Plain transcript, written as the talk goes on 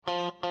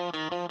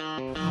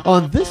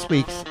On this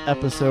week's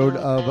episode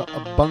of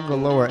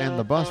Bungalower and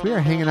the Bus, we are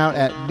hanging out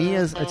at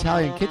Mia's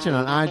Italian Kitchen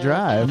on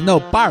iDrive.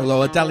 No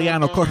parlo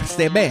italiano corse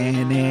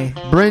bene.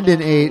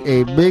 Brendan ate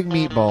a big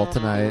meatball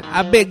tonight.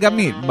 A big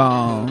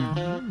meatball.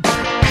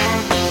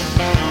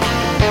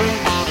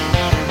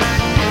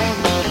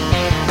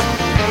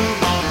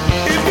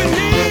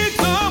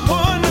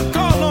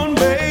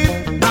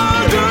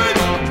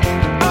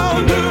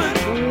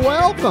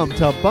 Welcome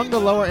to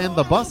Bungalower and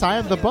the Bus. I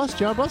am the bus,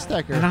 John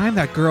Bustecker. And I'm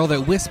that girl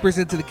that whispers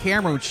into the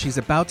camera when she's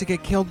about to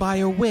get killed by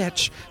a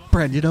witch,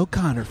 Brendan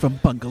O'Connor from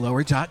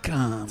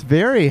bungalower.com. It's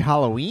very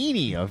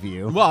Halloween-y of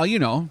you. Well, you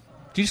know.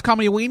 Did you just call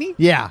me a weenie?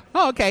 Yeah.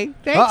 Oh, okay.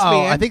 Thanks, Uh-oh,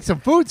 man. I think some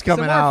food's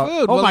coming Some more out.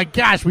 food. Oh, Well, my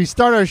gosh. We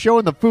start our show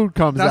and the food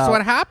comes out. That's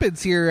what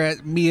happens here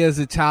at Mia's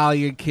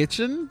Italian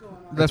Kitchen.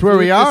 That's where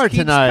we food are just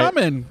keeps tonight.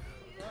 Coming.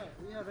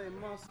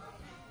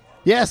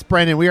 Yes,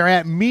 Brendan, we are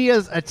at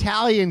Mia's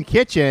Italian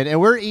Kitchen, and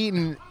we're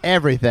eating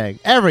everything.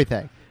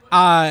 Everything.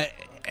 Well,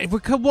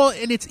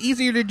 and it's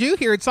easier to do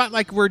here. It's not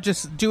like we're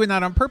just doing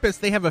that on purpose.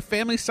 They have a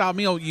family-style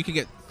meal. You can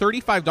get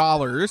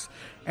 $35,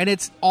 and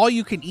it's all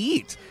you can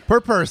eat.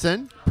 Per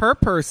person.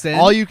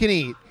 All you can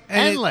eat.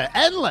 And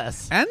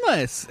Endless. And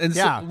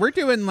Yeah. so we're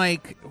doing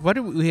like, what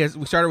do we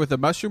started with a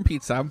mushroom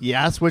pizza.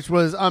 Yes, which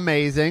was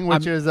amazing,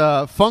 which is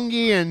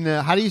fungi and,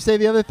 how do you say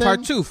the other thing?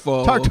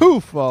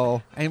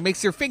 Tartufo. And it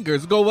makes your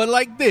fingers go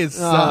like this.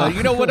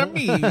 You know what I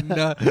mean?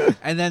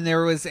 And then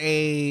there was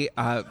a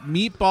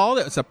meatball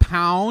that was a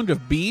pound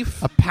of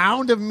beef. A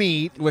pound of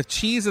meat. With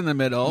cheese in the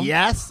middle.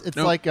 Yes, it's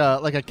like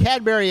a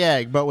Cadbury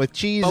egg, but with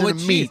cheese and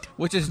with meat. Cheese,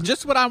 which is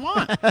just what I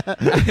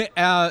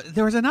want.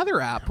 There was another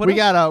app. We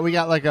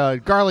got like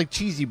a garlic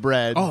cheesy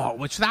bread. Oh,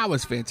 which that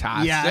was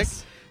fantastic.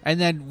 Yes.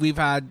 And then we've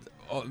had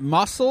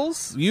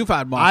mussels. You've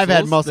had mussels. I've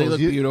had mussels. They look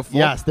beautiful.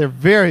 Yes, they're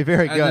very,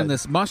 very good. And then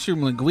this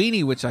mushroom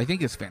linguine, which I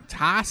think is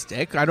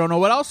fantastic. I don't know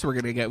what else we're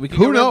going to get. We can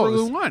Who get whatever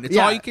knows? we want. It's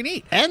all you can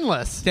eat.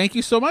 Endless. Thank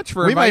you so much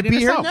for we might inviting be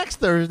us here out. next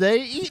Thursday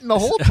eating the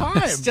whole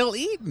time. Still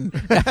eating.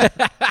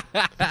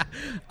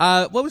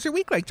 What was your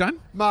week like, John?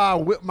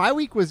 My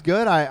week was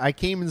good. I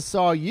came and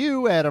saw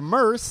you at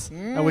Immerse,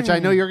 which I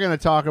know you're going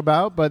to talk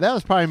about, but that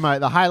was probably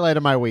the highlight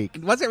of my week.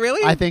 Was it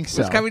really? I think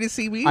so. Was coming to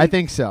see me? I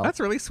think so.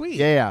 That's really sweet.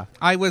 Yeah.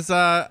 I was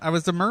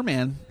a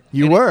merman.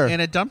 You were?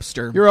 In a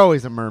dumpster. You're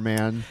always a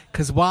merman.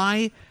 Because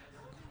why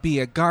be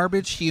a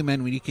garbage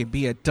human when you can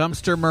be a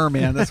dumpster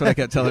merman? That's what I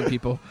kept telling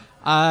people.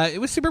 It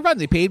was super fun.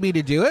 They paid me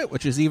to do it,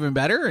 which is even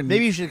better. And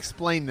maybe you should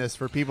explain this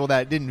for people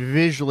that didn't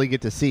visually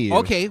get to see you.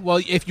 Okay, well,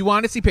 if you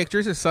want to see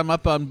pictures, there's some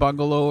up on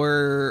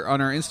Bungalower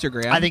on our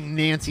Instagram. I think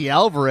Nancy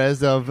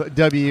Alvarez of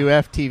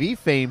WFTV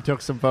fame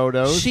took some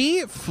photos.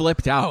 She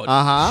flipped out.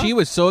 Uh-huh. She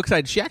was so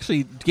excited. She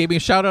actually gave me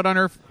a shout out on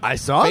her I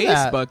saw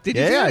Facebook. That. Did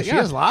you see it? She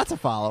has lots of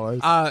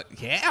followers.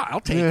 Yeah,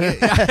 I'll take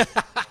it.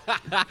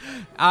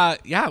 I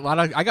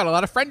got a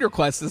lot of friend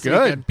requests this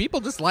weekend.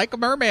 People just like a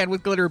merman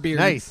with glitter beards.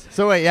 Nice.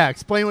 So wait,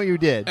 explain what you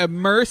did.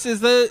 Immerse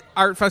is the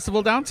art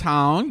festival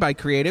downtown by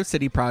Creative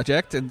City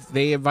Project, and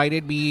they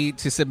invited me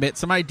to submit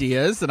some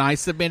ideas, and I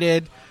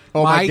submitted.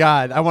 Oh my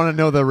God! I want to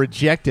know the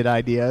rejected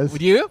ideas.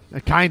 Would you?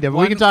 Kind of.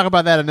 We can talk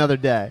about that another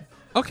day.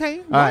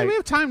 Okay. Right. We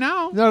have time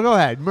now. No, go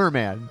ahead.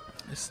 Merman.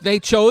 They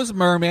chose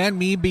merman,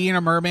 me being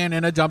a merman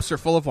in a dumpster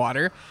full of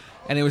water.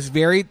 And it was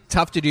very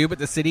tough to do, but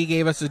the city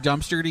gave us a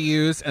dumpster to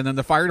use, and then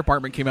the fire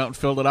department came out and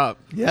filled it up.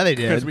 Yeah, they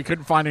did. Because we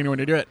couldn't find anyone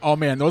to do it. Oh,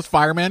 man, those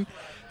firemen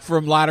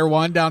from Ladder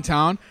 1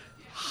 downtown,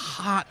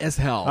 hot as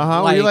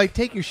hell. Were you like,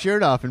 take your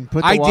shirt off and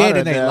put the water I did, and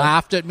in they there?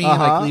 laughed at me,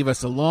 like, leave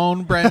us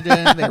alone,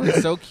 Brendan. They were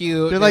so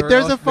cute. They're like,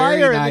 there's a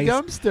fire in the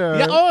dumpster.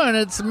 Yeah, and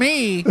it's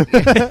me.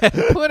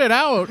 Put it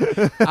out.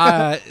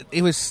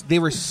 They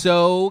were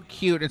so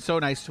cute and so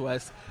nice to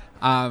us.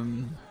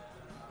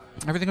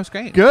 Everything was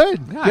great. Good.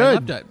 Yeah, good. I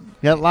loved it.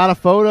 Yeah, a lot of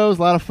photos,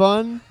 a lot of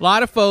fun. A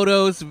lot of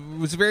photos.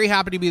 Was very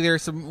happy to be there.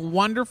 Some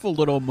wonderful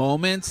little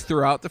moments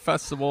throughout the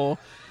festival.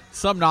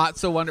 Some not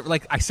so wonderful.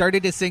 Like I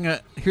started to sing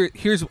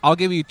here's I'll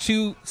give you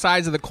two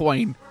sides of the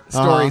coin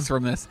stories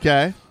from this.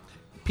 Okay.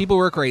 People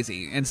were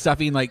crazy and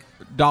stuffing like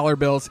dollar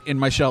bills in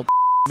my shell.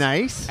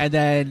 Nice. And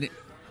then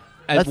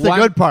that's the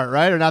good part,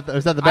 right? Or not?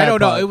 Is that the bad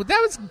part? I don't know.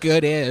 That was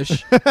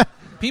good-ish.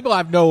 People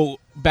have no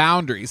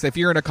boundaries. If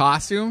you're in a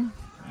costume,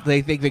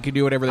 they think they can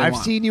do whatever they want.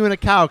 I've seen you in a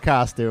cow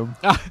costume.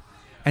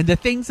 And the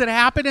things that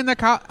happen in the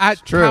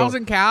cows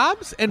and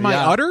cabs and my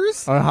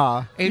udders.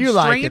 And you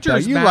like it, though.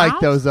 You like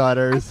those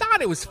udders. I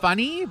thought it was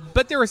funny,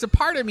 but there was a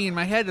part of me in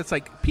my head that's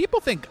like, people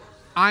think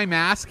I'm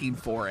asking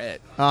for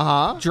it.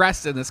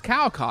 Dressed in this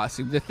cow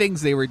costume. The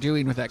things they were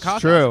doing with that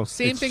costume. True.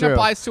 Same thing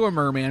applies to a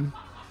merman.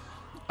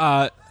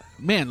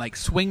 Man, like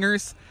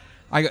swingers.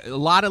 I got a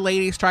lot of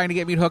ladies trying to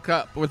get me to hook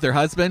up with their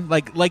husband.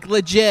 Like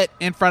legit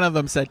in front of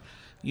them said,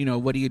 you know,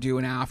 what are you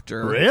doing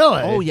after?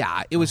 Really? Oh,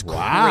 yeah. It was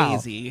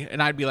crazy.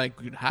 And I'd be like,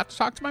 you'd have to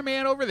talk to my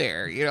man over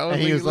there. You know?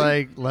 And he was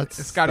like,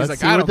 let's Scott was like,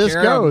 see I where don't this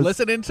care. goes. I'm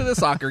listening to the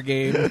soccer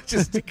game.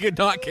 Just could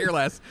not care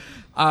less.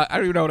 I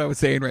don't even know what I was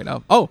saying right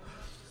now. Oh,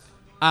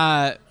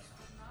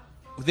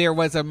 there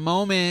was a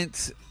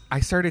moment I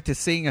started to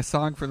sing a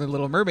song for The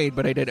Little Mermaid,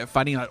 but I did it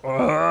funny, like,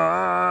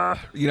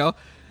 you know?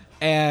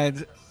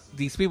 And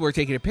these people were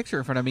taking a picture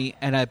in front of me,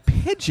 and a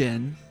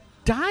pigeon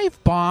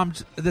dive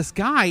bombed this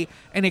guy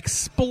and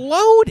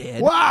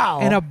exploded. Wow.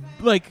 And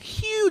a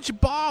huge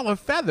ball of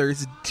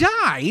feathers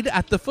died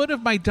at the foot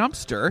of my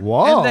dumpster.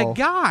 Whoa. And the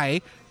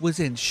guy was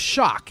in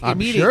shock I'm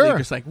immediately. sure.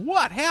 Just like,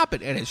 what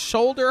happened? And his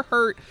shoulder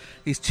hurt.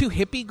 These two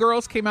hippie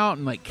girls came out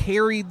and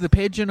carried the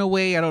pigeon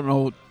away. I don't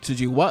know to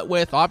do what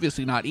with.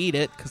 Obviously not eat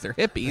it because they're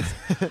hippies.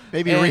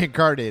 Maybe And-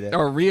 reincarnate it.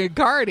 Or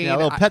reincarnate. Yeah, a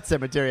little pet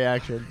cemetery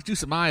action. Do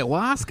some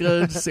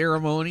ayahuasca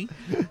ceremony,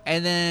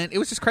 and then it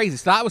was just crazy.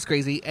 So that was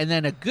crazy. And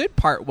then a good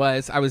part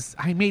was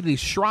I made these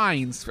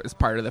shrines as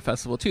part of the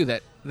festival too.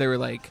 That they were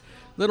like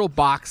little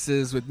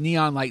boxes with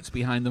neon lights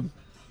behind them,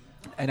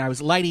 and I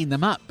was lighting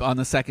them up on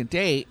the second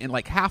day in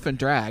half and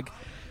drag.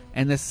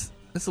 And this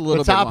is a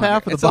little The bit top longer.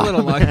 half or the It's a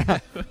little bottom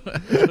longer.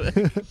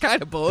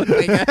 Kind of both,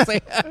 I guess.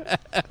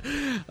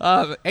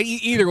 And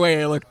either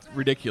way, I looked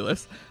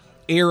ridiculous.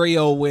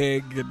 Aerial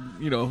wig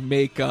and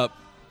makeup.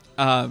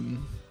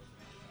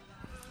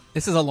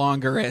 This is a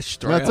longer-ish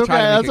story. That's I'll try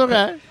to okay. make That's it quick.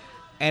 okay.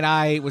 And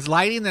I was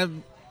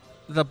lighting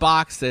the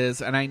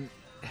boxes, and I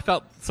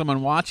felt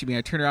someone watching me.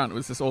 I turned around. It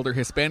was this older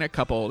Hispanic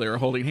couple. They were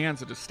holding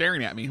hands and just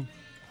staring at me.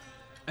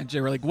 And they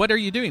were like, "What are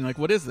you doing?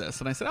 What is this?"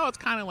 And I said, "Oh, it's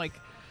kind of like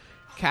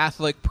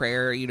Catholic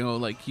prayer. You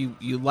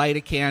light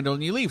a candle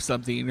and you leave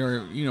something,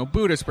 or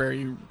Buddhist prayer.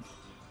 You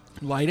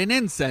light an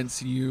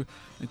incense. You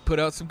put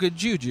out some good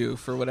juju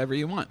for whatever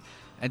you want."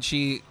 And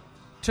she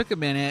took a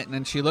minute, and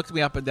then she looked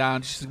me up and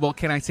down. She said, "Well,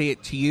 can I say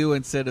it to you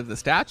instead of the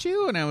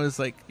statue?" And I was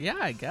like, "Yeah,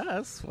 I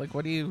guess.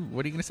 What are you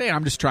going to say?" And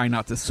I'm just trying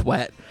not to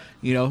sweat,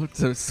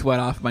 to sweat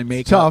off my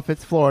makeup. Tough.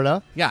 It's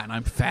Florida. Yeah, and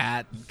I'm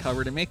fat and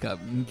covered in makeup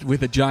and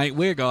with a giant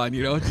wig on,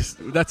 just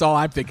that's all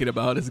I'm thinking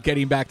about is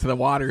getting back to the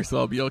water so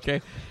I'll be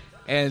okay.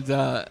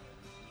 And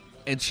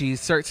she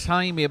starts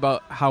telling me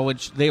about how when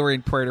they were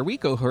in Puerto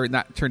Rico, and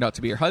that turned out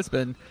to be her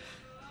husband,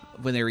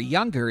 when they were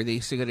younger, they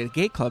used to go to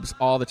gay clubs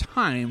all the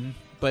time,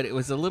 but it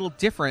was a little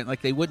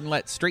different. They wouldn't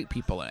let straight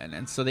people in,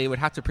 and so they would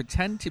have to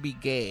pretend to be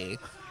gay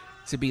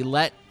to be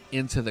let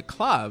into the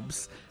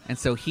clubs. And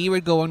so he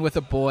would go in with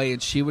a boy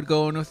and she would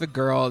go in with a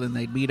girl, and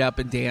they'd meet up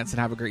and dance and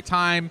have a great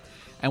time.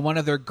 And one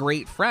of their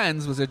great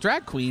friends was a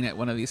drag queen at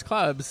one of these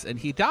clubs, and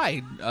he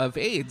died of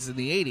AIDS in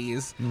the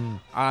 80s.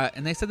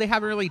 And they said they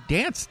haven't really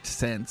danced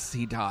since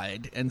he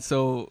died. And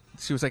so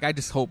she was like, "I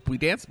just hope we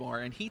dance more."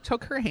 And he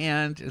took her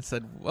hand and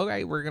said,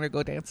 "Okay, we're going to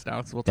go dance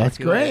now. So we'll talk That's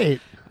to you later."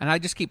 great. And I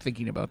just keep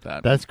thinking about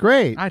that. That's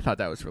great. I thought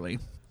that was really...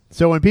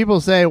 So when people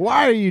say,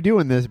 "Why are you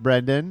doing this,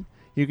 Brendan?"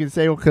 you can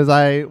say, "Well, because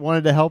I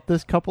wanted to help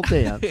this couple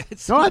dance."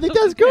 No, I think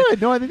that's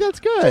good. No, I think that's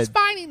good. Just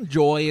finding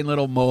joy in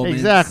little moments.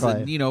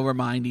 Exactly. And,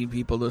 reminding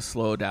people to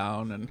slow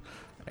down.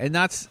 And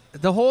that's...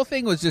 The whole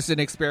thing was just an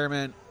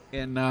experiment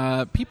in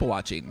people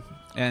watching.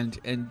 And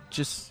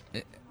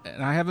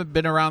I haven't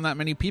been around that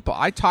many people.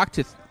 I talked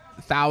to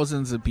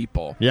thousands of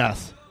people.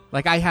 Yes.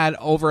 I had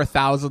over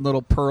 1,000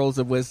 little pearls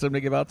of wisdom to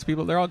give out to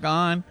people. They're all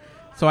gone.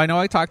 So I know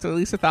I talked to at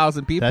least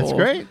 1,000 people. That's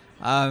great.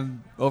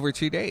 Over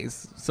 2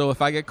 days. So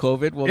if I get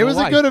COVID, It was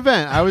a good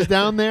event. I was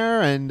down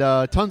there, and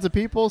tons of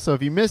people. So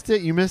if you missed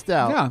it, you missed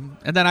out. Yeah.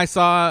 And then we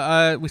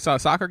saw a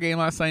soccer game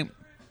last night,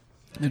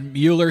 and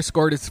Mueller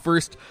scored his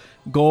first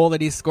goal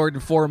that he's scored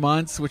in 4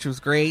 months, which was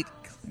great.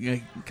 Yeah,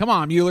 come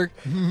on, Mueller.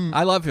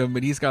 I love him,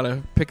 but he's got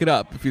to pick it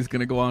up if he's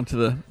going to go on to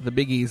the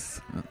biggies.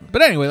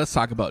 But anyway, let's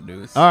talk about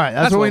news. All right,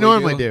 that's what we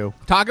normally do.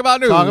 Talk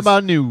about news. Talk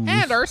about news.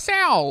 And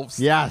ourselves.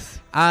 Yes.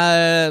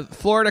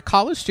 Florida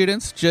college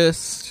students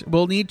just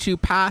will need to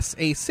pass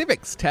a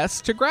civics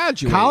test to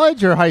graduate.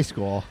 College or high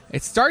school?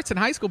 It starts in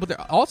high school, but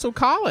they're also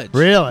college.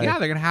 Really? Yeah,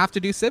 they're going to have to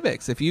do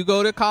civics. If you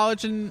go to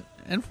college in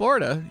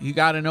Florida, you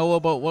got to know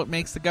about what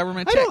makes the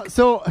government tick.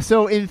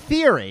 So in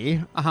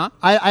theory,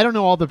 I don't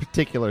know all the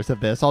particulars of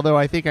this, although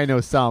I think I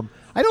know some.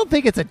 I don't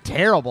think it's a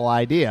terrible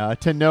idea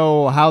to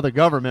know how the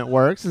government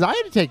works, because I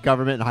had to take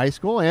government in high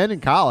school and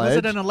in college. Was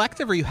it an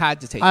elective or you had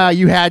to take it?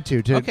 You had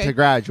to Okay.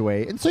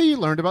 graduate. And so you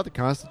learned about the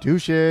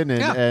Constitution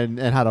and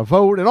how to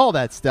vote and all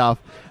that stuff.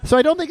 So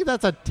I don't think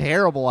that's a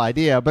terrible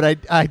idea, but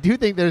I do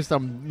think there's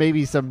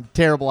maybe some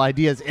terrible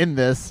ideas in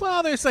this.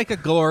 Well, there's a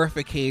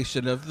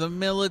glorification of the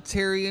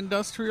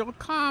military-industrial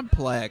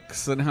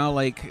complex and how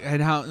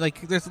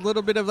there's a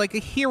little bit of a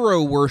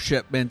hero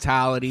worship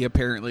mentality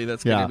apparently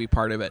that's going to be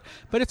part of it.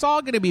 But it's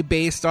all going to be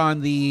based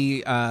on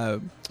the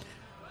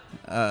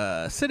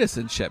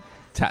citizenship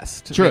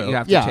test. True. That you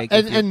have to yeah. take.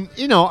 And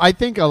I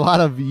think a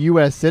lot of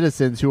U.S.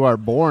 citizens who are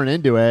born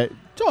into it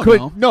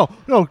don't know.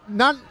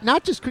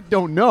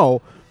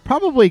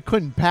 Probably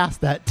couldn't pass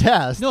that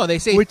test. No, they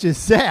say, which is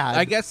sad.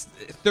 I guess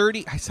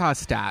 30. I saw a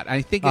stat.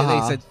 I think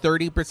they said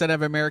 30%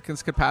 of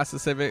Americans could pass the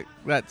citizen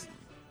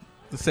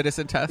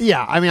test.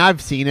 Yeah, I mean,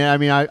 I've seen it. I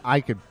mean, I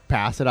could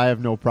pass it. I have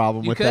no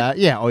problem with could? that.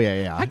 Yeah. Oh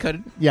yeah. I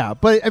could. Yeah,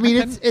 but I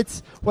mean,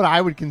 it's what I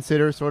would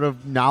consider sort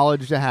of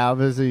knowledge to have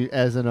as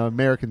an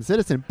American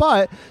citizen.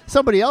 But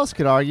somebody else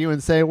could argue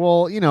and say,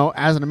 well,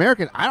 as an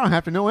American, I don't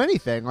have to know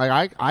anything.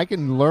 Like I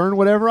can learn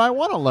whatever I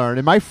want to learn,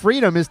 and my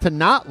freedom is to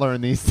not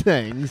learn these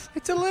things.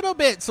 It's a little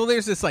bit. So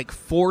there's this like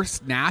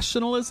forced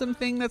nationalism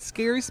thing that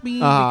scares me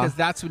because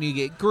that's when you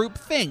get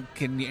groupthink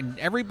and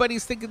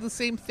everybody's thinking the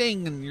same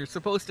thing, and you're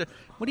supposed to.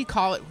 What do you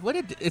call it?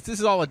 This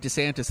is all a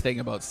DeSantis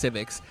thing about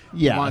civics.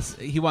 Yeah,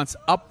 he wants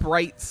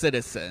upright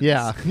citizens.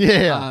 Yeah.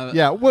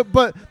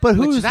 But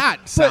who's that?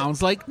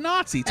 Sounds like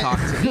Nazi talk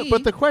to me.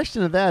 But the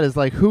question of that is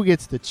like, who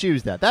gets to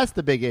choose that? That's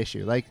the big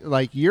issue.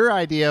 Like your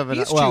idea of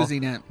He's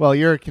choosing it. Well,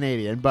 you're a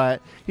Canadian,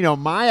 but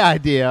my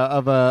idea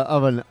of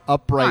an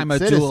upright I'm a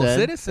citizen. dual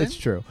citizen. It's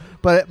true.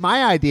 But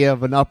my idea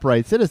of an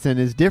upright citizen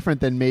is different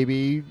than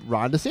maybe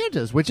Ron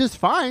DeSantis, which is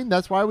fine.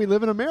 That's why we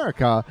live in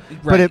America.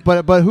 Right.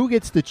 But who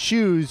gets to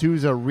choose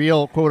who's a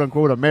real quote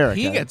unquote American?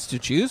 He gets to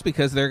choose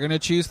because they're going to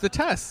choose the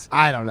tests.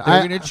 I don't know.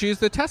 They're going to choose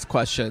the test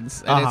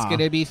questions, and it's going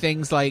to be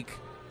things like,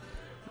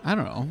 I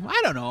don't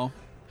know.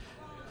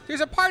 There's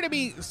a part of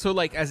me, so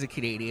like as a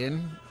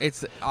Canadian,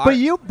 it's.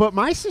 But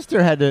my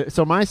sister had to.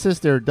 So my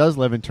sister does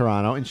live in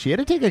Toronto, and she had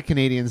to take a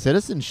Canadian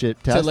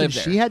citizenship test. To live and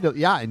there. She had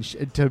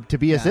to, to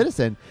be a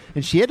citizen,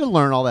 and she had to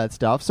learn all that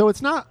stuff. So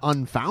it's not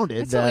unfounded.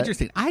 It's so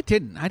interesting. I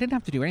didn't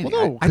have to do anything.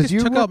 Well, no, I just you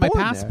took were out my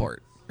born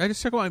passport. I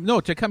just took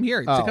out to come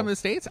here to come to the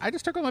States. I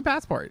just took out my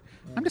passport.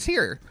 I'm just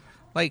here,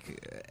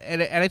 like,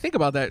 and I think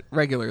about that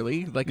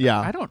regularly. Like,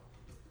 I don't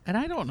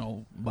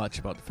know much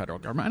about the federal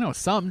government. I know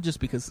some just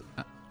because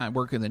I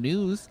work in the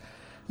news.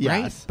 Yes,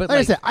 right? But like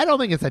I said, I don't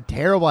think it's a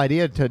terrible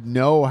idea to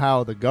know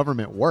how the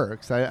government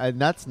works. And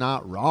that's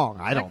not wrong.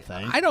 I don't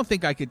think. I don't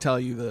think I could tell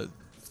you the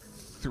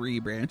 3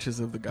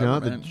 branches of the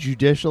government: the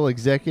judicial,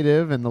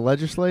 executive, and the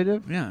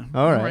legislative. Yeah.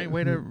 All right.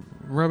 Way to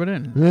rub it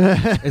in.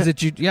 Is it?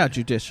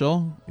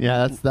 Judicial.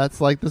 Yeah,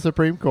 that's like the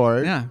Supreme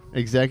Court. Yeah.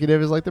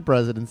 Executive is like the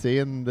presidency,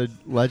 and the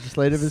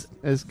legislative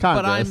is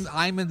Congress. But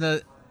I'm in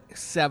the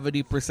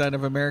 70%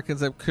 of Americans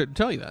that couldn't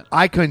tell you that.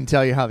 I couldn't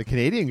tell you how the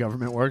Canadian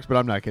government works, but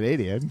I'm not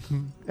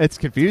Canadian. It's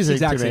confusing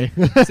to me.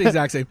 It's the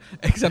exact same,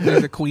 except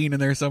there's a queen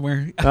in there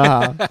somewhere.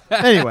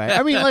 Anyway,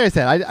 I mean, like I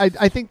said,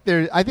 I think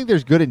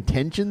there's good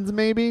intentions,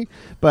 maybe,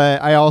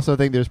 but I also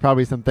think there's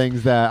probably some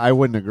things that I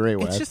wouldn't agree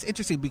with. It's just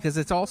interesting because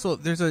it's also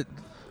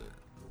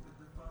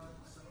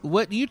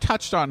what you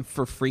touched on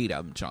for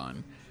freedom,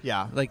 John.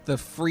 Yeah, like the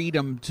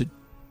freedom to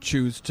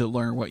choose to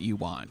learn what you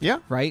want. Yeah,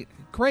 right.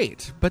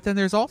 Great, but then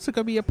there's also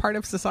going to be a part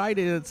of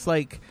society that's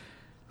like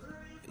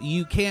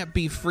you can't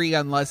be free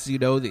unless you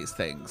know these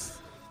things,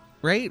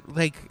 right?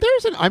 Like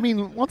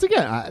once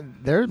again,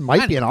 there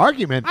might be an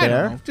argument there.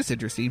 I don't know, just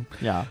interesting.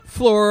 Yeah.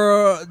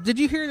 Did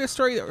you hear this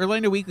story?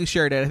 Orlando Weekly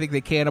shared it. I think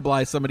they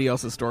cannibalized somebody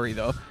else's story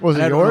though. Was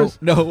it yours?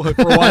 No,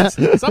 for once,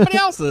 somebody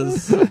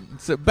else's.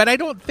 But I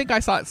don't think I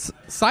saw it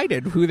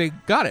cited who they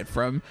got it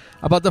from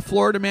about the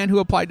Florida man who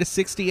applied to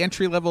 60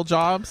 entry-level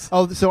jobs.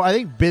 Oh, so I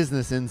think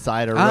Business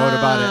Insider wrote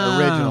about it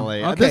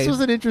originally. Okay. This was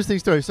an interesting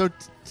story. So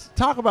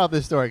talk about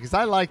this story because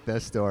I like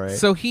this story.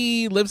 So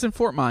he lives in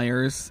Fort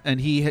Myers,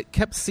 and he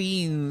kept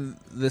seeing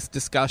this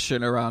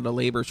discussion around a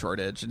labor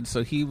shortage, and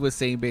so he was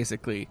saying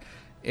basically,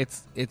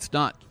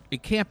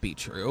 it can't be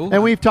true.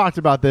 And we've talked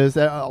about this.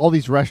 All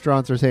these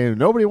restaurants are saying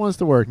nobody wants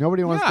to work.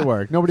 Nobody wants to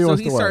work. Nobody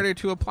wants to work. So he started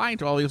to apply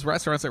to all these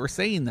restaurants that were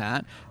saying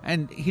that,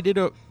 and he did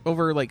it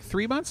over like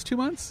 3 months, 2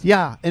 months.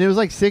 Yeah, and it was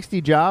like 60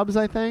 jobs,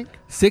 I think.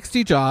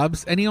 60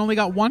 jobs, and he only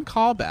got 1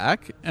 call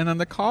back. And on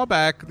the call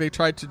back, they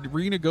tried to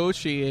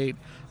renegotiate.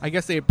 I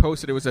guess they had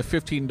posted it was a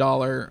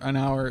 $15 an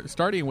hour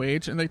starting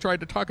wage, and they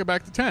tried to talk it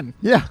back to 10.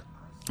 Yeah.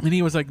 And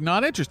he was like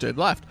not interested,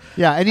 left.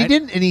 Yeah, and he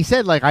didn't. And he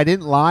said like I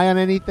didn't lie on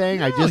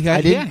anything. No,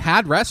 I didn't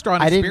had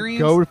restaurant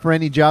experience. I didn't go for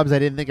any jobs I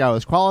didn't think I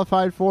was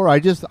qualified for. I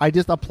just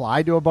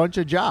applied to a bunch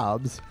of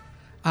jobs.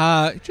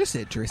 Just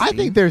interesting. I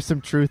think there's some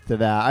truth to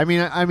that. I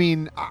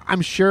mean,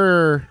 I'm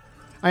sure.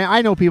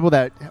 I know people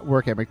that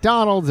work at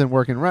McDonald's and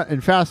work in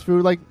fast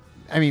food. Like,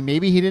 I mean,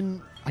 maybe he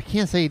didn't. I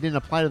can't say he didn't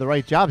apply to the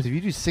right jobs. If you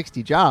do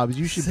 60 jobs,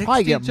 you should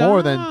probably get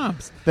more than one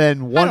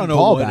callback. I don't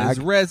know what his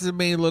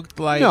resume looked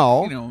like.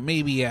 No.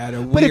 Maybe he had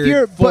a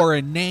weird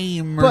foreign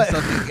name or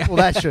something. Well,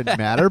 that shouldn't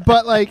matter.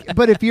 But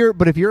if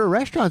you're a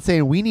restaurant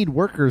saying we need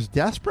workers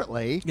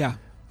desperately, yeah.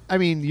 I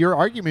mean, your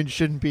argument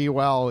shouldn't be,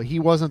 well, he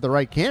wasn't the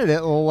right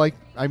candidate. Well,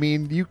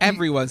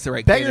 everyone's the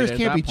right beggars candidate. Beggars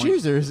can't be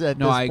choosers at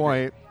this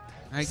point.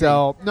 I agree.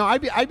 So, no,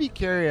 I'd be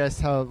curious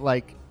how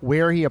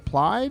where he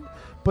applied.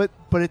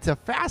 But it's a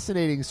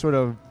fascinating sort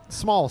of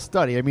small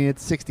study. I mean,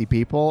 it's 60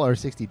 people or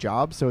 60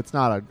 jobs, so it's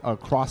not a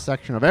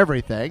cross-section of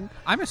everything.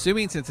 I'm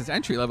assuming since it's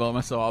entry-level, it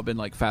must have all been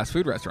like fast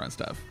food restaurant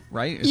stuff,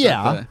 right?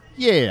 Yeah.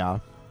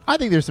 I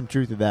think there's some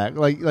truth to that.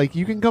 Like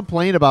you can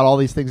complain about all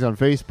these things on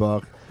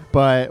Facebook,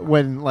 but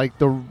when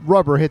the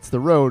rubber hits the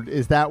road,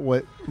 is that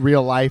what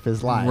real life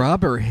is like?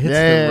 Rubber hits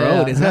the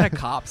road. Is that a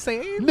cop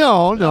saying?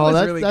 No,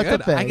 that's really that's good.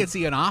 a thing. I could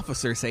see an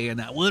officer saying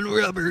that when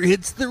rubber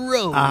hits the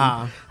road.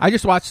 Uh-huh. I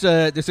just watched.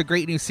 There's a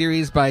great new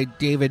series by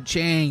David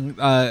Chang.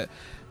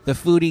 the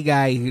foodie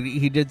guy.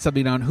 He did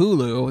something on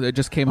Hulu that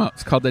just came out.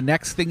 It's called The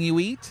Next Thing You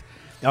Eat.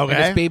 Okay.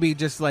 And this baby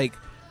just like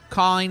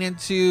calling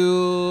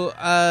into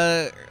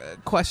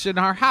question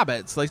our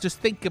habits. Like, just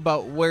think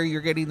about where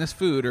you're getting this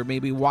food, or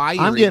maybe why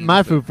you're I'm getting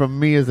my food from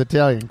Mia's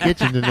Italian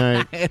Kitchen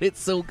tonight. And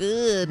it's so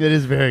good. It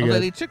is very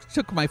Although good. they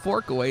took my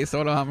fork away, so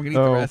I don't know how I'm going to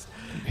eat the rest.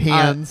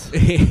 Hands.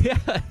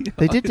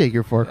 They did take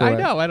your fork away. I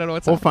know. I don't know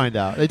what's We'll happening. find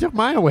out. They took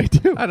mine away,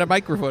 too. I had a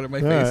microphone in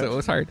my face, right. so it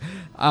was hard.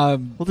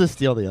 We'll just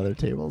steal the other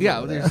tables. Yeah,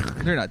 over there.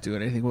 they're not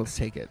doing anything. We'll just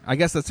take it. I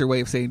guess that's their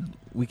way of saying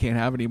we can't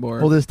have any more.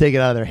 We'll just take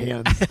it out of their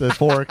hands. The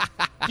fork.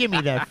 Give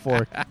me that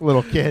fork,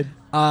 little kid.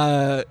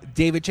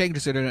 David Chang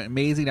just did an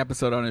amazing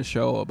episode on his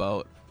show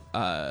about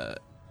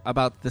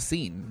the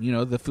scene,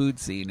 the food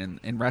scene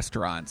in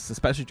restaurants,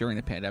 especially during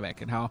the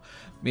pandemic, and how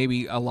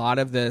maybe a lot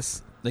of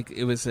this, like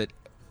it was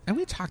and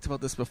we talked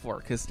about this before,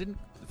 because didn't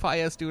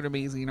Fayez do an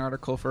amazing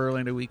article for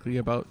Orlando Weekly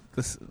about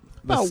the state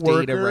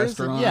workers of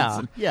restaurants?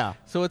 and, yeah.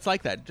 So it's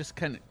like that. Just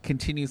kind of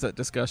continues that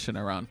discussion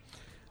around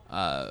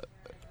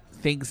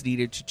things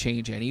needed to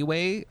change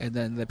anyway, and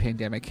then the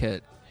pandemic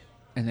hit,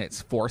 and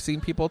it's forcing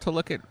people to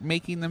look at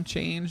making them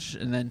change.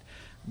 And then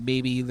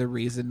maybe the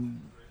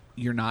reason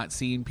you're not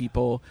seeing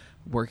people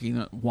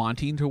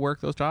wanting to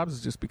work those jobs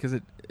is just because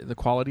the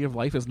quality of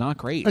life is not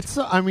great.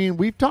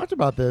 We've talked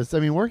about this. I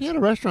mean, working at a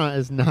restaurant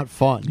is not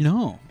fun.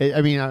 No.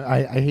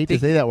 I hate to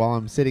say that while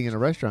I'm sitting in a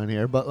restaurant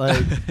here, but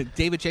like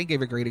David Chang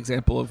gave a great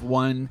example of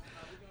one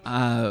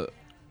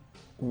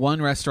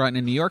restaurant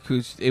in New York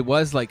it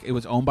was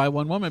owned by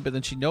one woman, but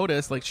then she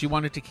noticed she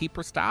wanted to keep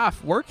her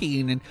staff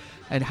working,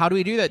 and how do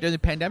we do that during the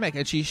pandemic?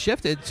 And she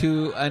shifted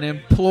to an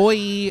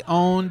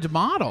employee-owned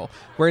model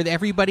where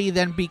everybody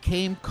then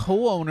became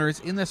co-owners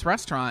in this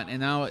restaurant, and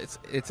now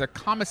it's a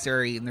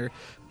commissary, and they're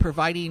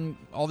providing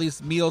all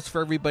these meals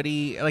for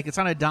everybody. Like, it's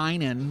not a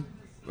dine-in,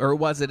 or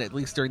was it at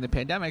least during the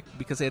pandemic,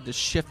 because they had to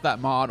shift that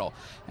model,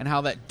 and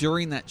how that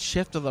during that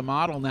shift of the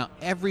model, now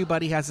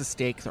everybody has a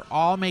stake. They're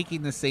all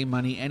making the same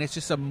money, and it's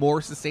just a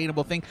more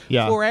sustainable thing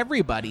for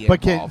everybody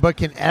involved. But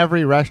can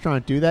every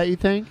restaurant do that, you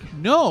think?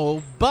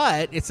 No,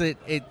 but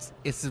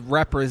it's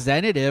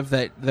representative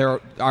that there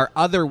are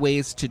other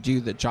ways to do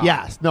the job.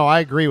 Yes. No,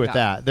 I agree with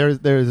that.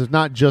 There's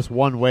not just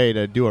one way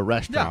to do a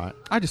restaurant.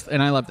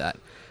 I love that.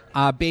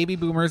 Baby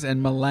boomers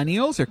and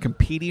millennials are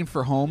competing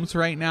for homes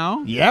right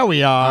now. Yeah,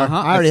 we are.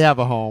 I already have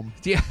a home.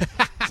 Yeah.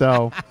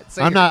 So,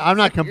 I'm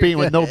not competing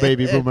with no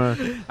baby boomer.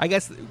 I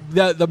guess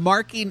the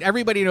marking,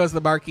 everybody knows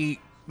the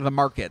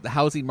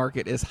housing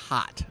market is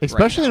hot.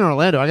 Especially in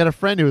Orlando. I got a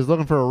friend who was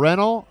looking for a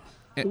rental.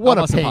 What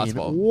a pain.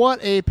 Impossible. What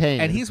a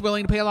pain. And he's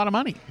willing to pay a lot of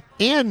money.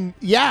 And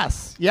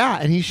yes, yeah,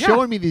 and he's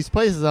showing me these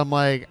places. I'm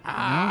like,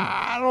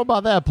 I don't know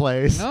about that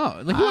place.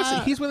 No,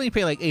 he's willing to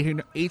pay like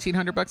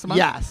 $1,800 a month.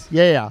 Yes,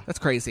 yeah. That's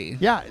crazy.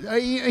 Yeah,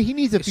 he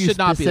needs a few should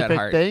not be that specific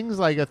hard. things,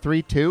 like a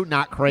 3-2,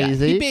 not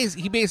crazy. Yeah,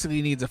 he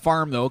basically needs a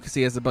farm though, because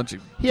he has a bunch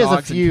of he has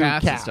dogs a few and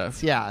cats and cats.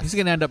 stuff. Yeah, he's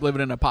gonna end up living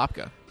in a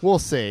Popka. We'll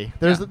see.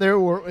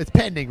 It's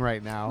pending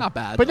right now. Not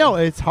bad, but though. no,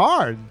 it's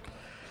hard.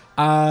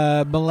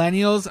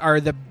 Millennials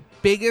are the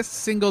biggest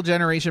single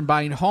generation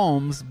buying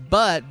homes,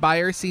 but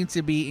buyers seem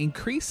to be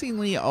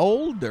increasingly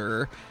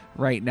older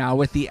right now,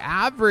 with the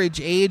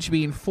average age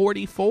being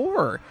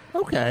 44.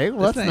 Okay,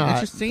 well, that's not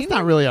interesting. It's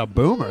not really a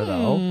boomer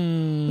though.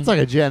 It's like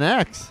a Gen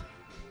X.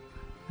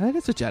 I think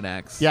it's a Gen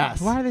X.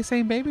 Yes. Why are they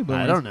saying baby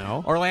boomers? I don't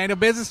know. Orlando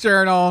Business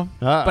Journal.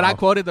 Uh-oh. But I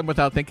quoted them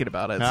without thinking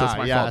about it, so it's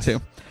my fault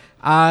too.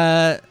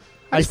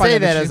 I say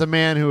that as a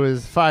man who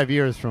is 5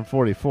 years from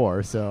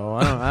 44, so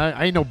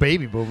I ain't no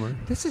baby boomer.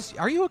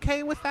 Are you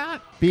okay with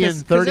that? Being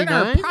 39? In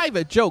our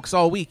private jokes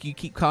all week, you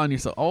keep calling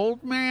yourself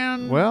old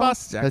man. Well,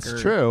 Busdecker. that's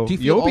true. Do you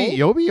feel old?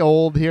 You'll be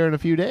old here in a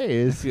few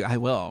days. I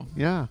will.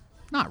 Yeah.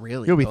 Not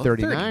really. You'll be though.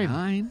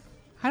 39.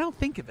 I don't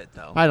think of it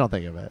though. I don't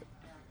think of it.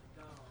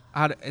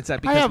 Is that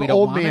because I have we don't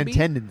old wanna man be?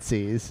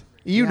 tendencies.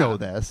 You know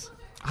this.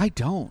 I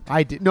don't.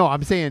 I do. No,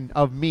 I'm saying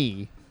of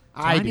me.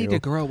 I do. need to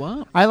grow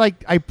up.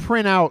 I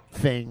print out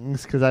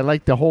things because I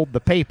like to hold the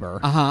paper.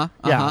 Yeah,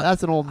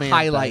 that's an old man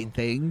Highlight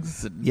thing.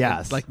 things.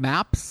 Yes. Like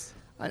maps.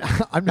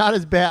 I'm not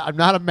as bad. I'm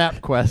not a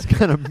MapQuest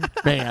kind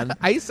of man.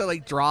 I used to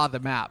draw the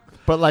map.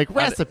 But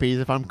recipes,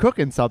 if I'm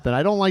cooking something,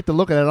 I don't like to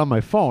look at it on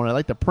my phone. I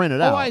like to print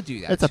it out. Oh, I do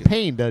that It's too. a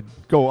pain to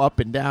go up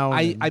and down.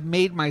 I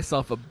made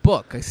myself a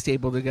book. I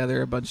stapled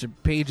together a bunch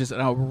of pages,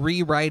 and I'll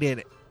rewrite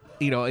it,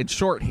 in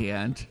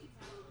shorthand,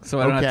 so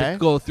I don't have to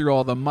go through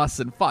all the muss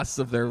and fuss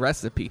of their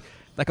recipe.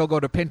 Like, I'll go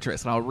to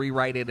Pinterest, and I'll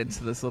rewrite it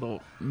into this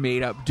little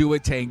made-up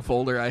do-a-tang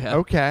folder I have.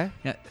 Okay.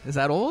 Yeah. Is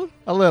that old?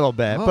 A little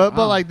bit. Oh, but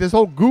wow. like this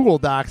whole Google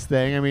Docs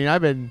thing, I mean,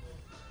 I've been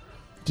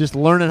just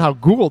learning how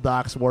Google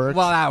Docs works.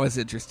 Well, that was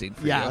interesting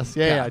for yes,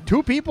 you. Yeah.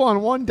 2 people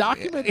on one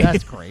document?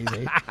 That's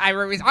crazy.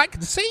 I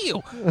can see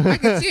you. I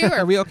can see you.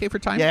 Are we okay for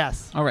time?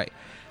 Yes. All right.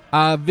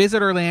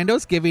 Visit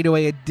Orlando's giving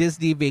away a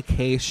Disney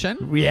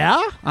vacation.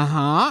 Yeah?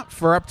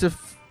 For up to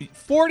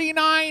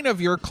 49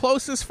 of your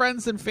closest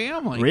friends and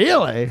family.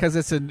 Really? Because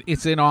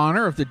it's in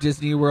honor of the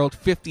Disney World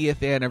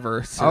 50th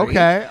anniversary.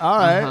 Okay, all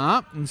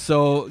right. And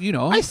so,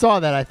 I saw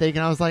that, I think,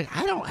 and I was like,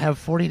 I don't have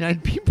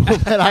 49 people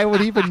that I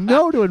would even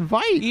know to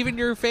invite. Even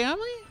your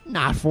family?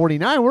 Not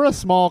 49. We're a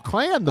small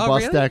clan, the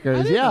Bus really? Deckers.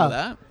 I didn't know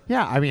that.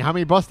 Yeah, I mean, how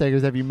many Bus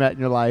Deckers have you met in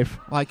your life?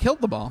 Well, I killed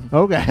them all.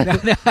 Okay.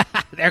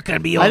 There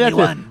can be only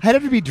one. I'd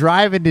have to be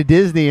driving to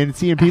Disney and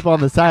seeing people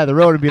on the side of the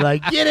road and be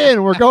like, get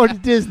in, we're going to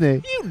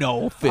Disney.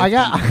 50.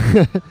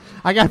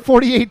 I got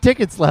 48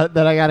 tickets left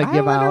that I got to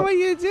give I wonder out. what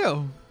you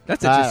do.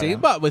 That's interesting.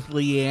 But with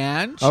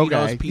Leanne, she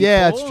knows people.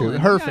 Yeah, that's true.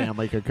 Her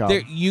family could come.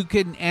 You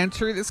can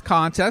enter this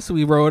contest.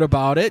 We wrote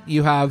about it.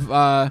 You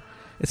have,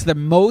 it's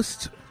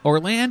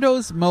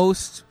Orlando's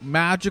most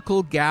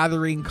magical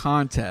gathering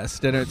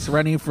contest, and it's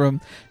running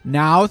from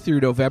now through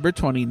November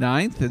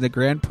 29th, and the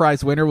grand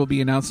prize winner will be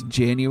announced in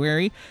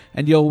January,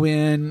 and you'll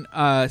win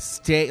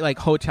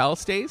hotel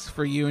stays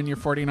for you and your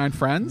 49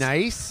 friends.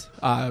 Nice.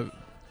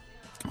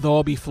 They'll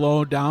all be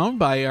flown down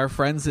by our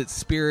friends at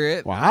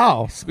Spirit.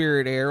 Wow.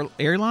 Spirit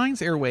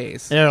Airlines?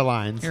 Airways.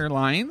 Airlines.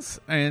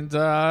 And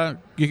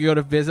you can go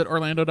to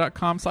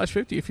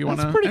visitorlando.com/50 if you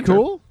want to. That's pretty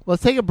cool.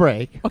 Let's take a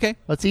break. Okay.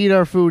 Let's eat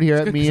our food here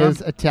That's at good, 'cause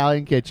Mia's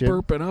Italian Kitchen.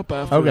 Burping up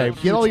after Okay,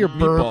 that get all your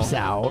huge burps meatball.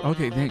 out.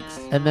 Okay, thanks.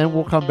 And then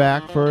we'll come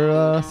back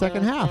for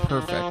second half.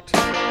 Perfect.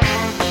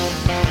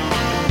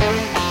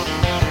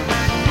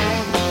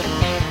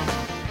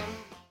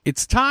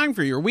 It's time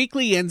for your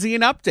weekly Enzian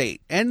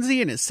update.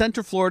 Enzian is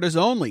Central Florida's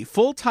only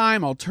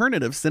full-time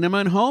alternative cinema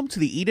and home to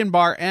the Eden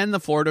Bar and the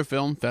Florida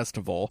Film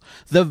Festival.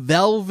 The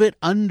Velvet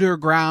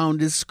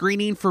Underground is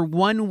screening for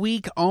 1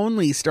 week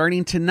only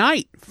starting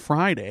tonight,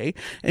 Friday,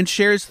 and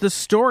shares the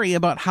story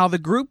about how the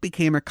group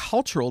became a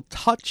cultural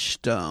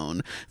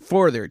touchstone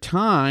for their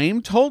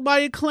time, told by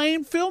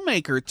acclaimed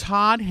filmmaker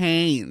Todd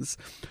Haynes.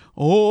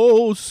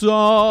 Oh,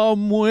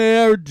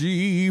 somewhere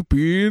deep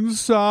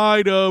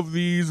inside of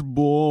these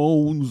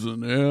bones,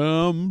 an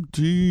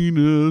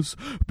emptiness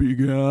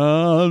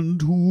began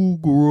to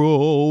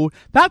grow.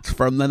 That's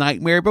from The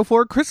Nightmare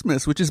Before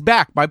Christmas, which is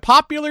back by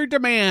popular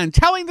demand,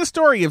 telling the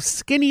story of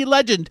skinny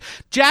legend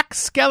Jack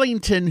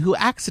Skellington, who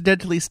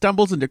accidentally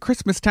stumbles into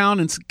Christmastown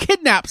and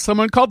kidnaps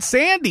someone called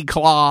Sandy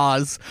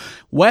Claus.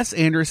 Wes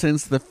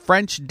Anderson's The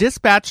French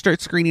Dispatch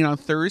starts screening on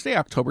Thursday,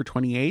 October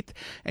 28th,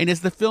 and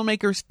is the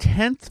filmmaker's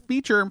 10th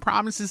feature and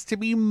promises to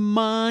be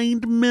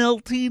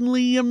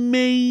mind-meltingly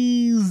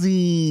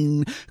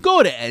amazing.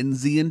 Go to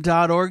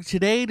enzian.org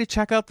today to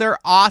check out their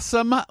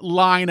awesome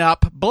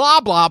lineup. Blah,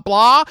 blah,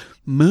 blah.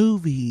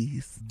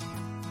 Movies.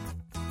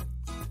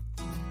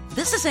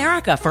 This is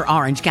Erica for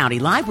Orange County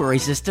Library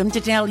System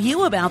to tell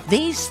you about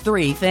these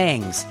 3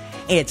 things.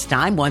 It's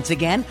time once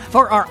again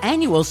for our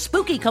annual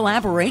spooky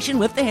collaboration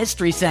with the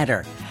History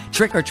Center.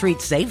 Trick or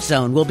Treat Safe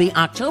Zone will be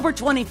October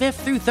 25th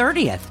through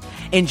 30th.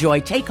 Enjoy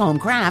take-home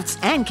crafts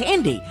and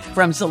candy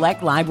from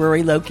select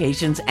library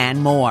locations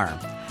and more.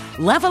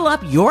 Level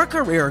up your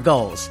career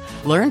goals.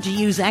 Learn to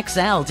use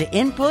Excel to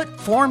input,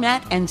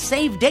 format, and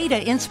save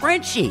data in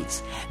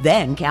spreadsheets.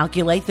 Then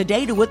calculate the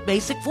data with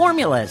basic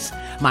formulas.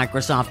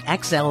 Microsoft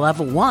Excel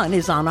Level 1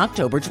 is on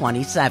October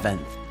 27th.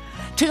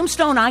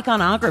 Tombstone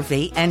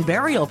iconography and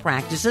burial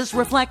practices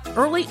reflect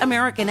early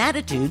American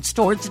attitudes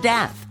towards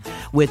death.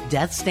 With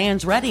Death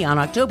Stands Ready on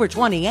October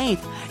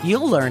 28th,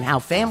 you'll learn how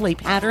family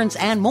patterns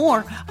and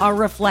more are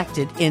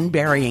reflected in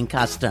burying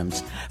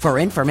customs. For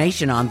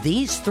information on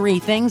these 3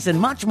 things and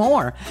much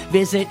more,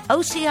 visit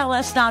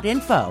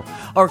ocls.info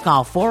or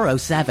call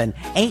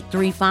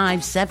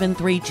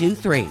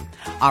 407-835-7323.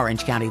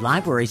 Orange County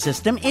Library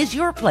System is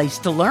your place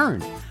to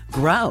learn,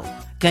 grow,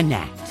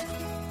 connect.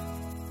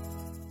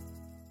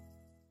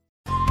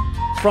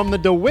 From the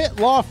DeWitt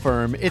Law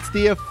Firm, it's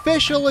the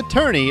official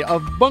attorney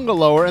of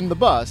Bungalower and the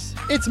Bus.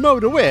 It's Mo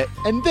DeWitt,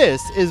 and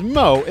this is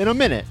Mo in a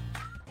Minute.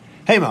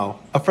 Hey Mo,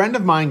 a friend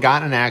of mine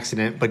got in an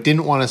accident but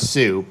didn't want to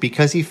sue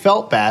because he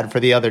felt bad for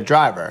the other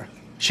driver.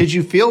 Should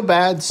you feel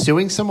bad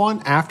suing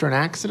someone after an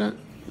accident?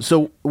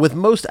 So with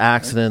most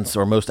accidents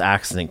or most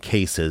accident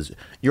cases,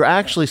 you're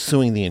actually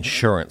suing the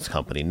insurance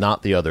company,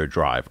 not the other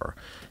driver.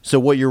 So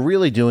what you're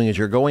really doing is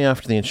you're going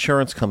after the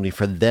insurance company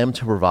for them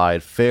to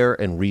provide fair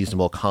and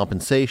reasonable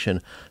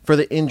compensation for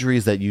the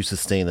injuries that you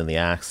sustained in the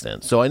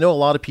accident. So I know a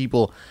lot of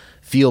people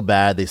feel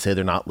bad. They say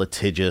they're not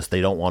litigious. They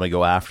don't want to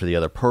go after the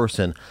other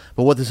person.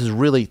 But what this is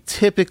really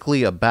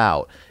typically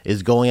about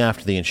is going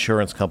after the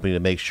insurance company to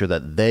make sure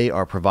that they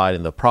are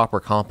providing the proper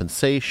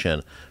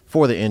compensation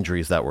for the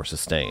injuries that were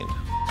sustained.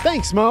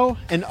 Thanks, Mo.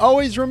 And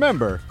always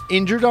remember,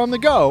 injured on the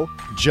go,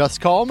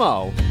 just call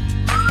Mo.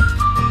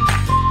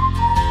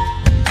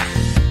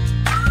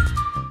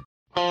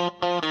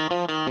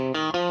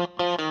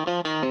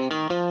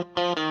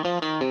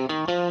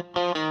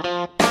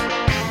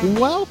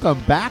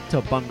 Welcome back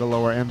to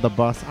Bungalower and the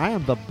Bus. I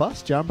am the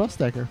Bus, John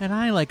Busdecker. And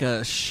I like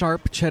a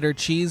sharp cheddar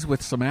cheese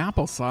with some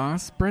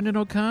applesauce. Brendan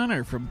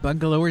O'Connor from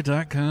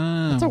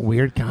bungalower.com. That's a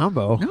weird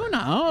combo.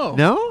 No.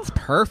 No? It's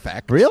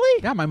perfect.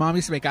 Really? Yeah, my mom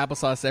used to make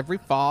applesauce every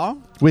fall.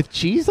 With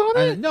cheese on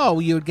it? No,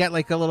 you would get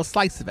like a little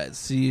slice of it.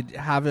 So you'd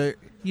have it,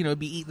 be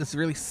eating this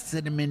really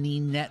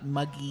cinnamony,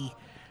 nutmuggy,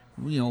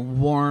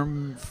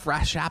 warm,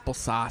 fresh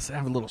applesauce and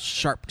have a little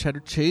sharp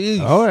cheddar cheese.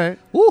 All right.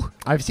 Ooh.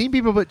 I've seen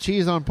people put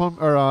cheese on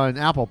on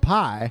apple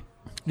pie.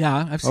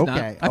 Yeah, I've seen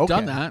Okay. that. I've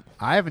done that.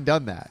 I haven't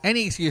done that.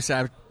 Any excuse to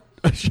have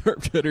a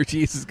sharp cheddar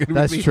cheese is going to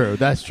That's be. true.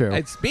 That's true.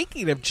 And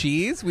speaking of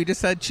cheese, we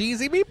just had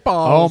cheesy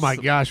meatballs. Oh my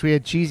gosh, we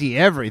had cheesy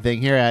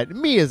everything here at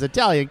Mia's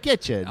Italian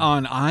Kitchen.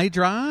 On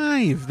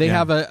iDrive, they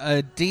have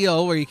a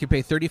deal where you can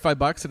pay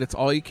 $35 and it's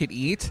all you can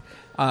eat,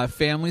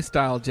 family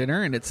style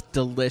dinner, and it's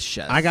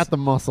delicious. I got the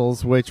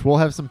mussels, which we'll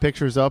have some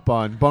pictures up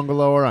on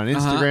Bungalower, on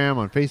Instagram,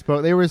 on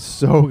Facebook. They were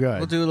so good.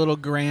 We'll do a little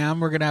graham.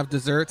 We're gonna have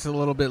desserts a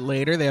little bit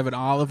later. They have an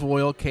olive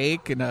oil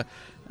cake and a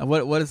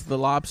what is the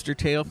lobster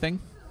tail thing?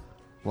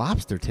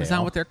 Lobster tail. Is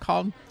that what they're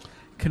called?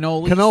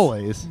 Cannolis.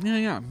 Cannolis?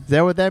 Yeah. Is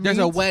that what that There's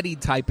means? a weddy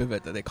type of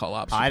it that they call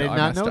lobster I tail. did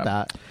not messed know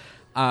up.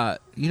 that.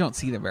 You don't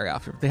see them very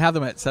often. They have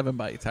them at 7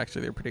 Bites.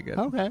 Actually, they're pretty good.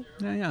 Okay.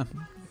 Yeah.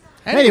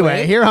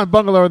 Anyway, here on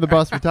Bungalow and the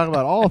Bus, we talk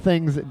about all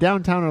things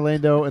downtown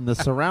Orlando and the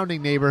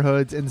surrounding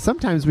neighborhoods, and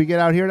sometimes we get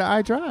out here to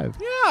iDrive.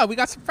 Yeah, we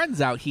got some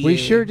friends out here. We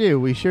sure do.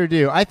 We sure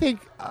do. I think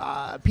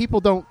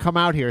people don't come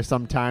out here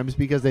sometimes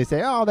because they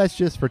say, "Oh, that's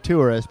just for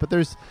tourists." But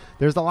there's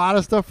a lot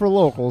of stuff for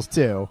locals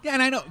too. Yeah,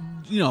 and I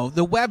know,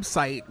 the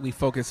website we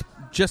focus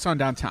just on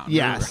downtown.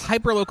 Yes. We're a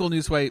hyperlocal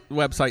news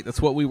website.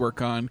 That's what we work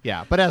on.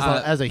 Yeah, but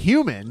as a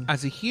human,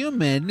 As a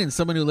human and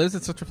someone who lives in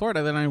Central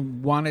Florida, then I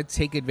want to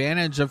take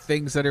advantage of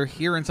things that are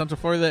here in Central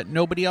Florida that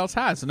nobody else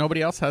has.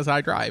 Nobody else has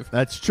iDrive.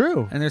 that's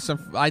true. And there's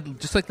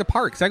just like the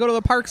parks. I go to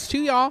the parks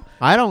too, y'all.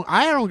 I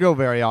don't go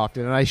very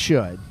often, and I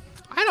should.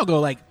 I don't go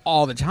like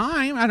all the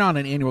time. I'm not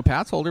an annual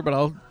pass holder, but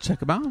I'll check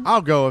them out.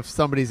 I'll go if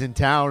somebody's in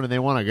town and they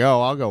want to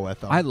go. I'll go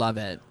with them. I love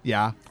it.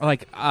 Yeah.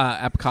 Like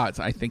Epcot,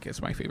 I think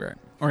is my favorite,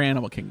 or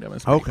Animal Kingdom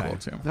is pretty cool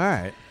too. All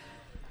right.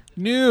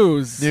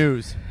 News.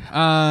 There's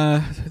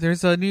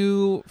a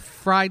new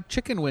fried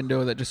chicken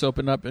window that just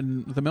opened up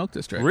in the Milk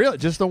District. really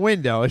just a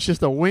window. It's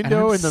just a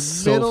window And in the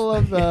so middle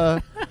of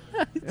the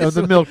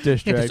Milk It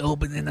District. just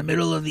opened in the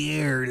middle of the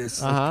air.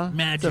 This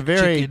magic It's a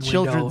very chicken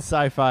children's window.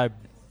 sci-fi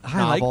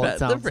I like novel. that. It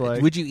sounds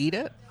like. Would you eat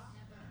it?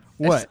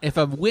 What? If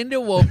a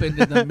window opened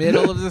in the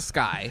middle of the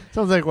sky,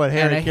 Sounds like what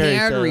Harry and a Carey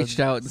hand said reached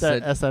on out and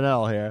said,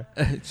 SNL here.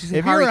 Did you say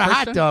If you were Hare a hot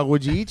Krishna? dog,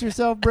 would you eat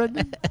yourself,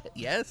 Brendan?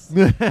 Yes.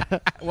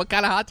 What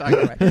kind of hot dog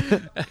am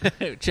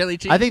I? Chili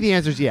cheese? I think the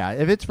answer is yeah.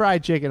 If it's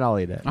fried chicken, I'll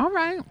eat it. All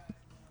right.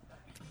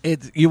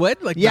 You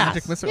would? Like Yes.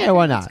 Magic Missile? Yeah,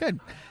 why not? That's good.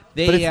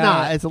 But it's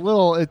not. It's a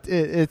little.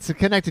 It's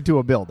connected to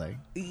a building.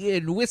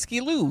 In Whiskey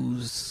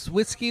Lou's,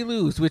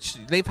 which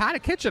they've had a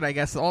kitchen, I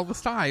guess, all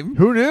this time.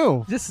 Who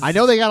knew? This is- I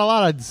know they got a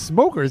lot of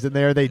smokers in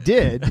there. They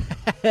did.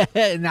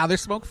 Now they're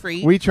smoke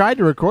free. We tried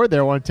to record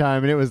there one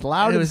time, and it was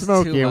loud It and was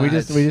smoky, too and we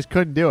much. just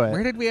couldn't do it.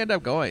 Where did we end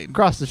up going?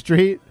 Across the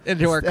street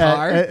Into our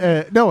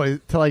car? No,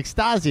 to like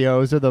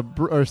Stasio's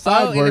or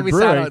Sideboard and then we sat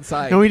Brewing.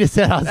 outside. And we just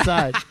sat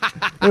outside.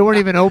 They weren't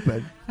even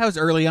open. That was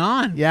early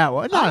on. Yeah,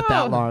 well, not Oh.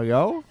 that long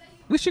ago.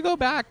 We should go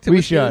back to We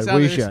Whiskey Lou's should. out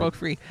We there should. smoke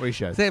free. We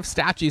should. They have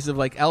statues of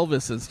like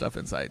Elvis and stuff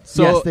inside.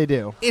 So Yes, they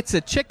do. It's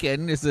a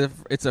chicken. It's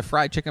a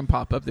fried chicken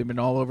pop up. They've been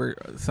all over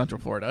Central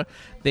Florida.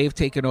 They've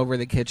taken over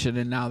the kitchen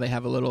and now they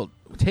have a little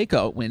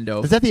takeout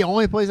window. Is that the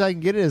only place I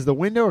can get it? Is the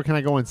window, or can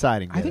I go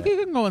inside and get I think it?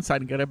 you can go inside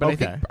and get it, but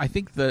Okay. I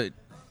think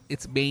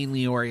it's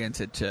mainly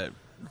oriented to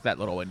that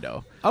little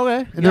window. Okay.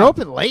 And Yeah. they're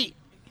open late.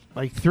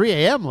 Like 3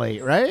 a.m.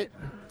 late, right?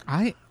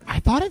 I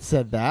thought it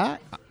said that.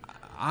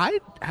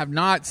 have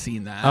not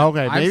seen that.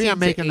 Okay, I've maybe seen I'm to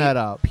making 8 that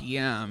up.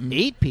 p.m.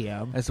 8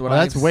 p.m. That's what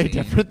That's I've way seen.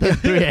 different than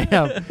 3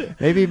 a.m.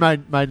 Maybe my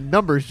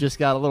numbers just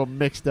got a little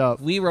mixed up.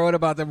 We wrote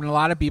about them, and a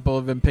lot of people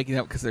have been picking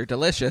up because they're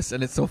delicious,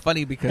 and it's so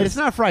funny because And it's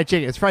not fried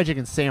chicken. It's fried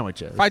chicken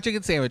sandwiches. fried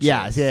chicken sandwiches.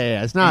 Yes,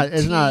 yeah. It's not. and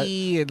It's not.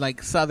 tea and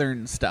like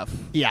southern stuff.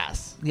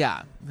 Yes.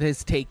 Yeah,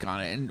 his take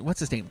on it. And what's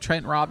his name?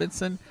 Trent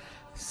Robinson.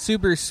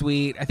 Super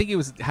sweet. I think he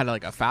had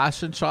like a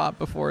fashion shop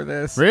before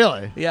this.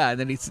 Really? Yeah, and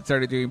then he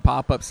started doing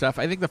pop-up stuff.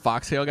 I think the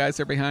Foxtail guys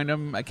are behind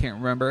him. I can't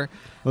remember.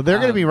 Well, they're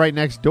going to be right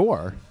next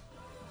door.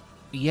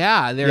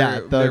 Yeah,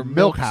 The they're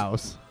Milk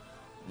House.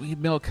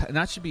 And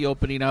that should be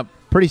opening up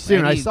Pretty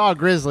soon. I Any- saw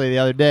Grizzly the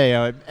other day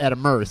at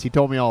Immerse. He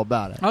told me all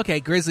about it. Okay,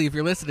 Grizzly, if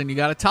you're listening, you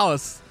got to tell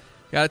us.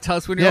 You got to tell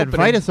us when you're Yeah, opening.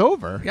 invite us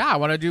over. Yeah,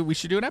 we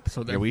should do an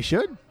episode there. Yeah, we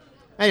should.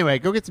 Anyway,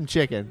 go get some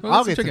chicken. Go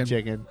I'll get get some some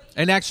chicken.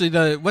 And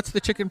actually, what's the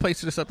chicken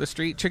place just up the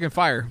street? Chicken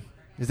Fire.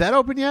 Is that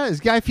open yet? Is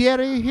Guy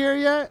Fieri here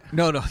yet?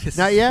 No, this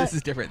Not is, yet? This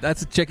is different.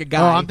 That's a chicken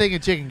guy. Oh, I'm thinking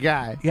Chicken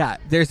Guy. Yeah,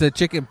 there's a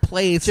chicken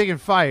place. Chicken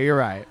Fire, you're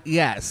right.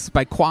 Yes,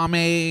 by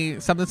Kwame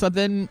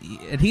something,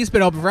 and he's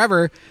been open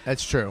forever.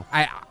 That's true.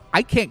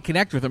 I can't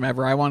connect with him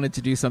ever. I wanted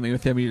to do something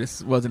with him. He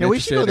just wasn't Yeah, we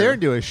interested. should go there or-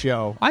 and do a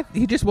show.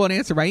 He just won't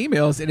answer my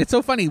emails, and it's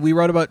so funny. We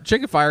wrote about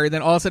Chicken Fire, and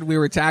then all of a sudden we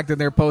were tagged in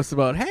their posts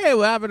about, "Hey,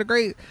 we're having a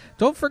great.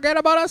 Don't forget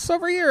about us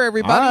over here,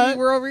 everybody. All right.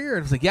 We're over here." And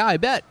I was like, "Yeah, I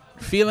bet.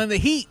 Feeling the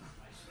heat.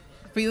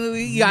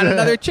 Feeling you got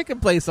another chicken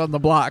place on the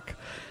block."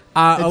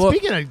 And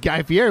speaking of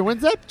Guy Fieri,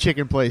 when's that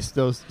chicken place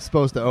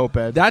supposed to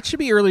open? That should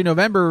be early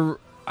November.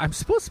 I'm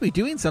supposed to be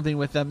doing something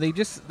with them.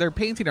 They're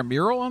painting a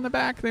mural on the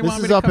back. They This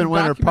want me is to up come in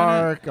Winter document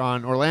it. Park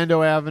on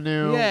Orlando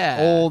Avenue. Yeah.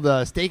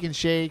 Old Steak and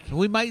Shake.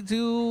 We might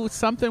do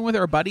something with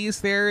our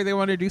buddies there. They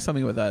want to do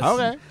something with us.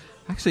 Okay.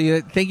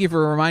 Actually, thank you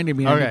for reminding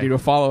me. I need Okay. to do a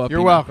follow-up. You're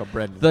email. welcome,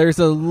 Brendan. There's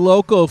a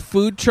local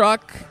food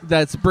truck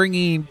that's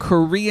bringing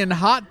Korean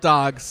hot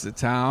dogs to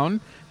town.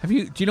 Do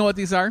you know what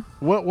these are?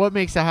 What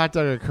makes a hot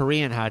dog a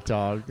Korean hot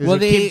dog? Is Well,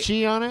 there they-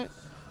 kimchi on it?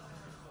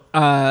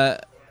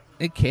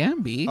 It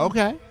can be.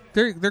 Okay.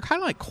 They're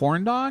kind of like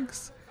corn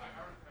dogs,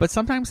 but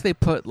sometimes they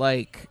put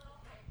like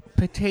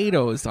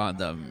potatoes on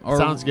them. Or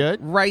Sounds good.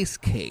 Rice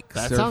cakes.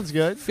 That or sounds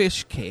good.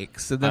 Fish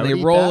cakes, and then I they would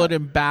eat roll that. it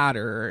in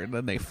batter, and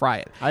then they fry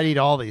it. I'd eat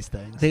all these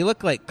things. They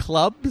look like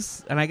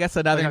clubs, and I guess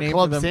another Like a name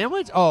club for them.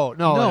 sandwich? Oh,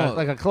 no. No.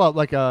 Like a club,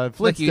 like a Flintstones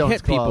Like you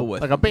hit club. people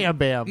with. Like a Bam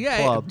Bam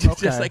Yeah, club.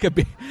 just Okay. like a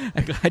big.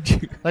 I'm glad you.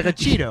 Like a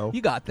Cheeto.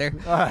 You got there.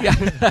 All right.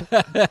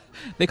 Yeah.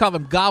 They call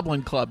them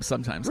goblin clubs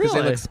sometimes because they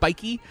Really? look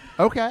spiky.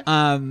 Okay.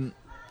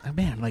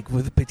 Man, like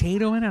with a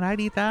potato in it, I'd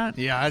eat that.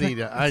 Yeah, I'd eat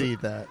it. I'd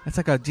eat that. It's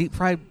like a deep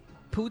fried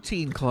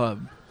poutine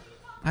club.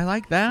 I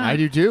like that. I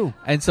do too.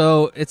 And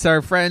so it's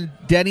our friend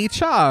Denny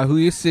Cha, who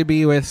used to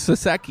be with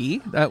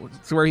Soseki.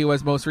 That's where he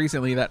was most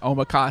recently, that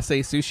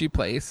omakase sushi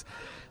place.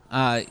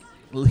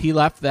 He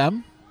left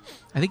them.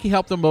 I think he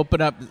helped them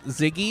open up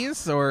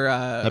Ziggy's or...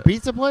 A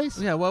pizza place?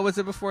 yeah, what was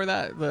it before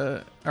that?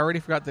 I already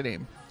forgot the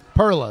name.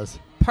 Perla's,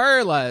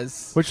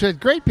 Perla's. which had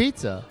great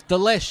pizza.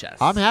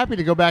 Delicious. I'm happy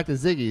to go back to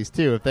Ziggy's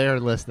too if they are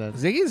listening.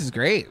 Ziggy's is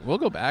great. We'll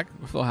go back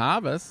if they'll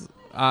have us.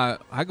 I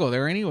go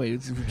there anyway.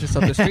 It's just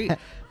up the street.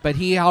 But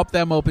he helped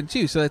them open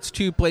too. So that's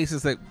two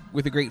places that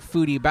with a great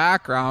foodie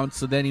background.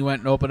 So then he went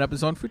and opened up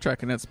his own food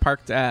truck, and it's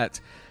parked at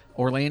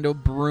Orlando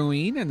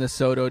Brewing in the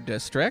Soto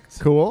district,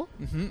 Cool.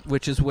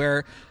 which is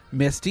where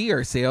Misty,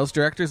 our sales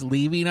director, is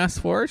leaving us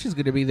for. She's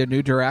going to be the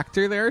new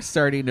director there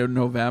starting in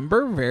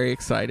November. Very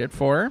excited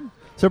for her.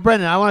 So,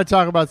 Brendan, I want to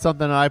talk about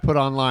something that I put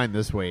online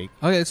this week.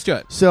 Okay, let's do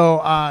it. So,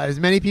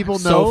 as many people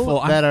know full.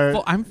 that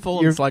I'm full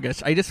you're- and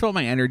sluggish. I just felt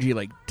my energy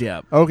like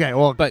dip. Okay,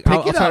 well, But pick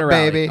I'll it try to up,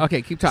 rally. baby.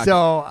 Okay, keep talking.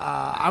 So,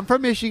 I'm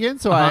from Michigan,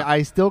 so Uh-huh.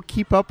 I still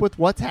keep up with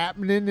what's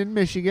happening in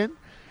Michigan.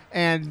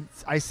 And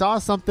I saw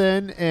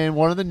something in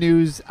one of the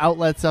news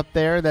outlets up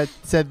there that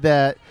said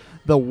that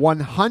the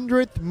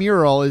 100th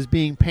mural is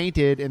being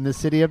painted in the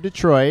city of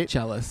Detroit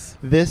Jealous.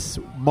 this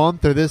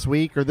month or this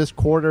week or this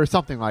quarter or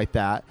something like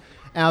that.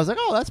 And I was like,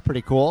 oh, that's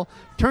pretty cool.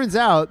 Turns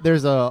out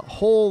there's a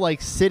whole like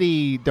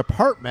city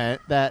department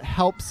that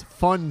helps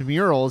fund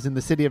murals in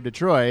the city of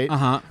Detroit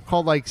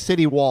called like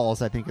City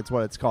Walls, I think it's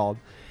what it's called.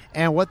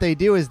 And what they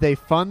do is they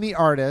fund the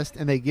artist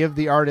and they give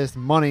the artist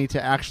money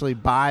to actually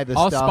buy the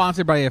All stuff.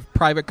 sponsored by a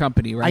private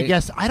company, right? I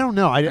guess, I don't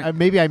know.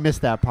 Maybe I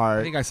missed that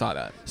part. I think I saw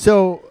that.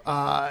 So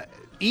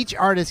each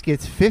artist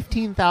gets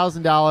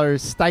 $15,000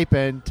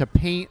 stipend to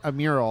paint a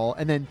mural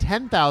and then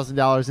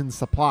 $10,000 in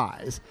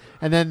supplies.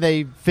 And then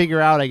they figure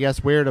out, I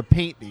guess, where to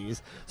paint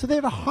these. So they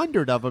have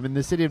 100 of them in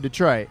the city of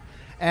Detroit.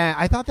 And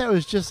I thought that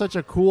was just such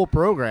a cool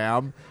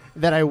program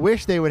that I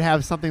wish they would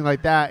have something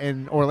like that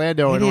in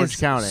Orlando and It Orange is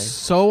County.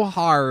 so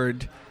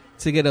hard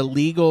to get a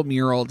legal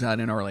mural done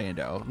in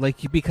Orlando,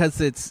 because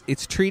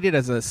it's treated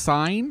as a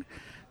sign.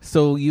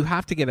 So you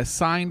have to get a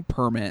sign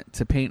permit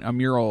to paint a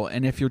mural,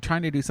 and if you're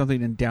trying to do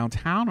something in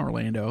downtown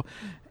Orlando,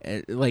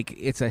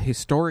 it's a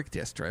historic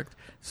district,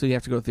 so you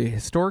have to go through the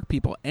historic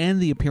people and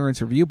the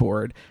appearance review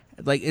board.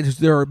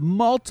 There are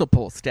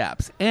multiple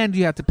steps, and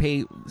you have to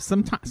pay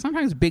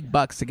sometimes big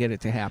bucks to get it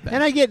to happen.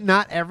 And I get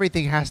not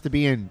everything has to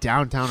be in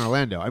downtown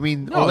Orlando. I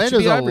mean, No, it should Orlando's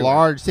be a everywhere.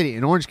 large city,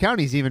 and Orange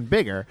County's even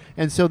bigger.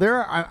 And so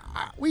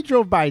we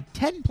drove by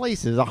 10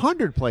 places,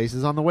 100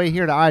 places on the way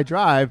here to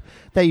iDrive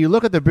that you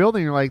look at the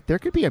building and you're like, there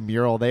could be a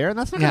mural there, and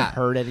that's not going to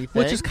hurt anything.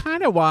 Which is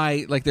kind of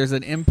why, there's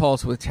an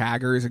impulse with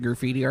taggers and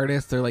graffiti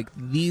artists. They're like,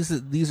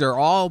 these are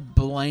all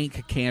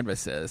blank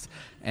canvases,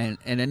 and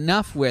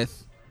enough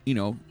with,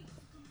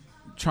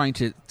 trying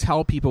to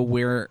tell people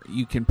where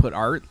you can put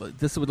art.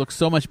 This would look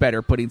so much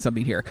better putting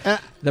something here.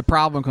 The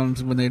problem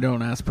comes when they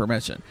don't ask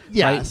permission,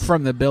 Yes.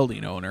 from the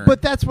building owner.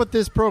 But that's what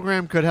this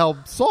program could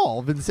help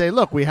solve and say,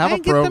 look, we have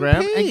And a get them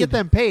program paid. and get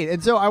them paid.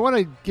 And so I want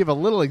to give a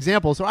little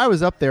example. So I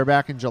was up there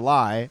back in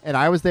July, and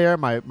I was there.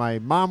 My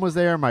mom was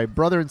there. My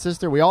brother and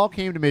sister, we all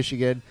came to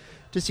Michigan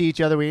to see each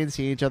other. We hadn't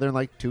seen each other in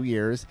like 2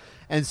 years.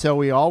 And so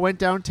we all went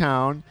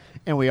downtown,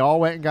 and we all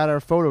went and got our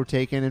photo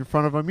taken in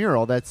front of a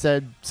mural that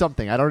said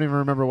something. I don't even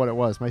remember what it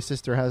was. My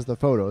sister has the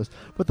photos.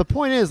 But the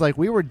point is,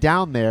 we were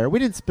down there. We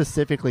didn't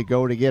specifically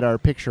go to get our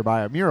picture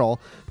by a mural,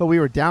 but we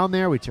were down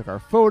there. We took our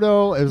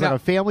photo. It was like Yeah. a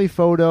family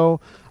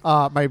photo.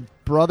 My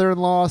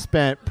brother-in-law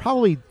spent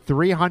probably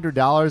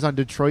 $300 on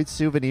Detroit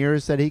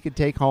souvenirs that he could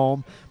take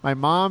home. My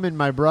mom and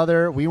my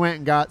brother, we went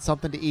and got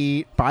something to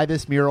eat by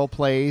this mural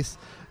place.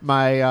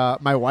 My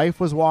wife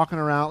was walking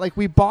around. Like,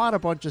 we bought a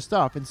bunch of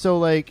stuff. And so,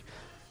 like,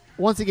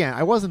 once again,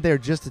 I wasn't there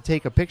just to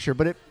take a picture,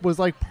 but it was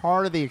like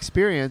part of the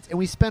experience, and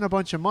we spent a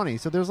bunch of money.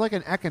 So there's like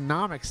an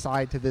economic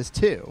side to this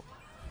too.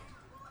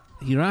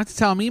 You don't have to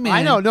tell me, man.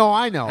 I know. No,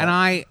 I know.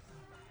 And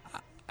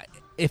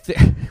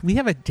we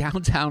have a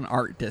downtown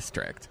art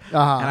district,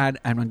 and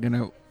I'm going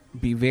to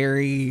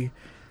be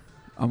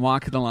I'm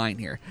walking the line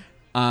here.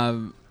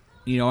 I'm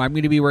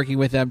going to be working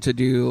with them to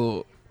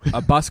do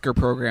a busker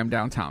program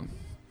downtown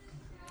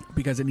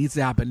because it needs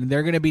to happen. And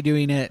they're going to be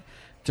doing it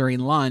during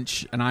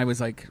lunch, and I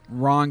was like,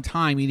 wrong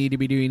time. You need to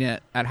be doing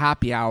it at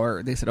happy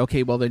hour. They said,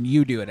 okay, well, then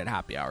you do it at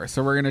happy hour.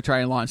 So we're going to try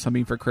and launch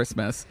something for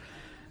Christmas,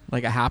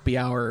 like a happy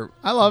hour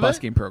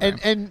busking program.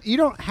 And you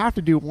don't have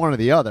to do one or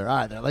the other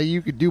either. Like,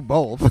 you could do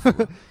both.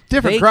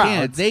 Different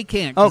crowds. They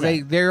can't.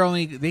 Okay.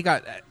 They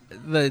got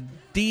the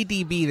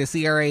DDB,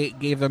 the CRA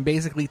gave them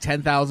basically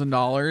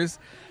 $10,000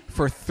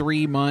 for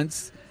 3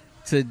 months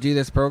to do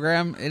this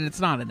program, and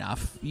it's not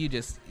enough.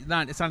 It's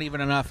not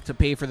even enough to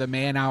pay for the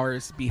man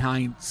hours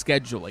behind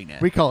scheduling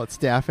it. We call it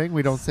staffing.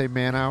 We don't say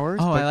man hours.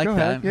 Oh, I like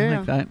that.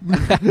 Yeah. I like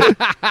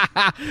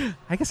that.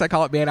 I guess I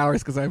call it man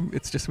hours because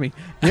it's just me.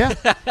 Yeah.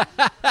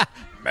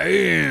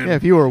 Man. Yeah,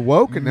 if you were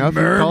woke enough,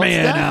 you'd call it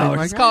staffing. Hours.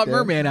 Like Call it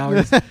merman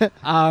hours.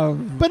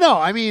 But no,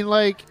 I mean,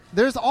 like,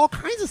 there's all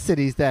kinds of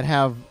cities that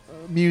have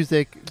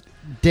music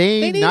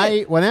day,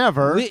 night,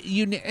 whenever.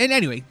 And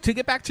anyway, to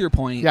get back to your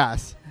point.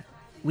 Yes.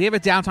 We have a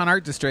downtown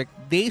art district.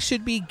 They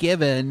should be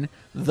given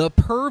the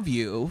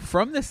purview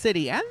from the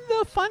city and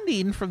the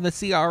funding from the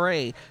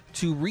CRA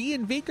to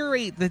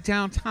reinvigorate the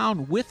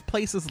downtown with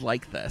places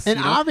like this. And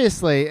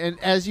obviously, and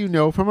as you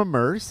know from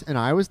Immerse, and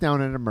I was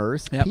down at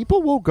Immerse,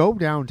 people will go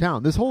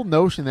downtown. This whole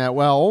notion that,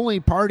 well, only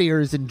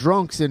partiers and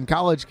drunks and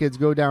college kids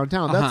go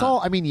downtown. That's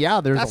all. I mean,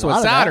 yeah, there's that's a lot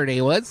what of Saturday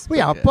that. was.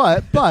 Yeah,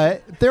 but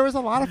there was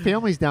a lot of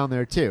families down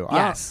there too.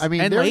 Yes. I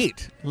mean, and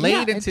late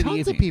and into the tons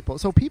evening. of people.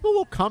 So people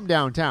will come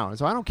downtown.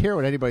 So I don't care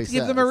what anybody says.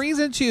 Give them a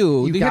reason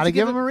to. You got to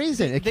give them a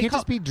reason. It can't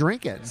just be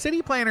drinking.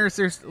 City planners,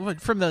 there's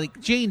from the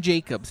Jane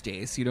Jacobs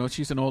days.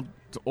 She's an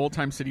old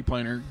time city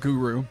planner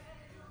guru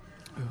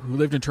who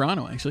lived in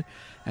Toronto actually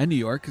and New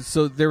York.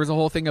 So there was a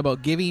whole thing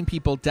about giving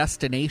people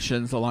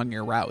destinations along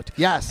your route.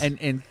 Yes.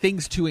 And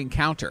things to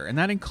encounter. And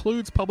that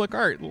includes public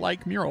art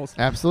like murals.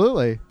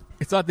 Absolutely.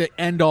 It's not the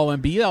end all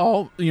and be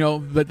all,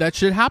 but that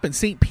should happen.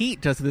 St.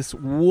 Pete does this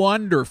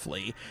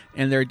wonderfully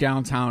in their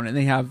downtown, and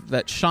they have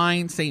that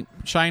Shine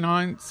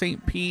on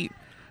St. Pete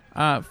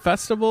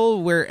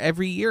festival where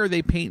every year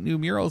they paint new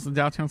murals in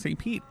downtown St.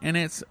 Pete, and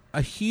it's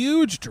a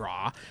huge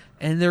draw,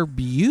 and they're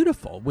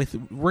beautiful with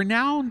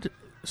renowned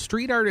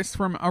street artists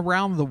from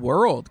around the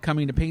world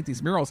coming to paint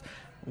these murals.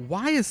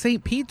 Why is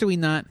St. Pete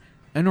doing that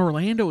and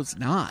Orlando's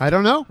not? I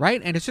don't know.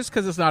 Right? And it's just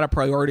because it's not a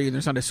priority and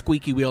there's not a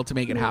squeaky wheel to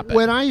make it happen.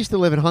 When I used to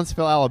live in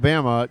Huntsville,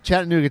 Alabama,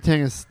 Chattanooga,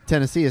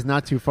 Tennessee is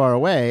not too far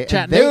away.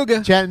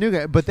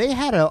 Chattanooga. But they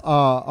had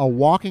a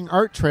walking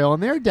art trail in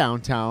their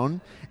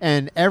downtown,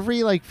 and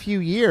every few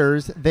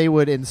years they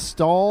would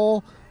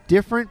install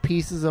different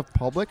pieces of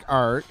public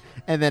art,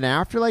 and then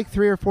after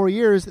 3 or 4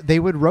 years they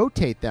would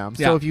rotate them.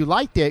 So if you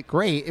liked it,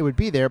 great, it would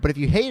be there, but if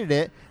you hated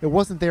it, it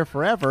wasn't there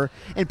forever,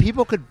 and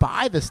people could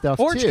buy the stuff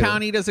Orange too.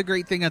 County does a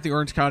great thing at the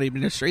Orange County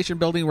Administration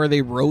Building where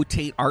they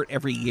rotate art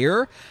every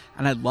year,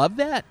 and I love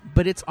that,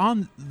 but it's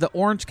on the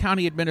Orange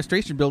County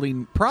Administration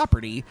Building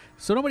property,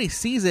 so nobody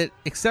sees it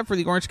except for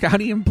the Orange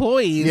County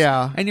employees.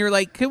 Yeah. And you're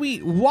like,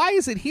 why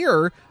is it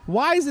here?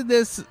 Why isn't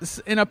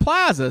this in a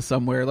plaza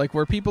somewhere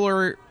where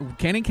people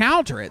can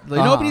encounter it?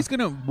 Nobody's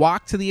going to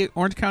walk to the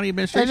Orange County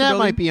Administration Building. And that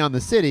Building. might be on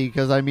the city,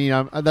 because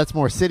that's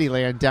more city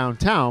land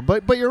downtown,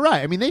 but you're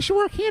right. I mean, they should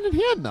work hand in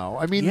hand though.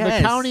 I mean,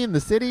 yes. The county and the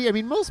city, I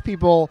mean, most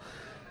people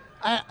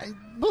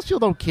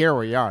don't care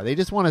where you are. They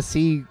just want to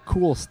see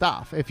cool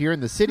stuff. If you're in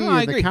the city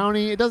or the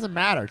county, it doesn't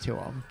matter to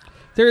them.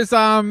 There's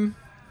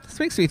this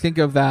makes me think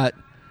of that.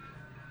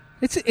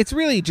 It's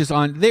really just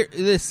on there.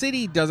 The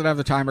city doesn't have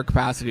the time or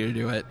capacity to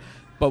do it.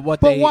 But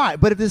why?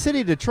 But if the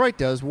city of Detroit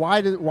does,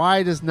 why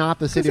does not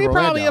the city of Orlando?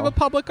 They probably have a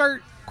public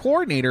art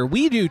coordinator.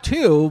 We do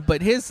too,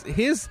 but his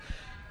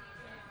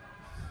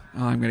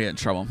I'm going to get in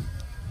trouble.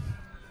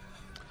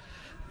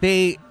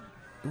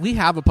 We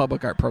have a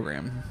public art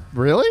program.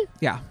 Really?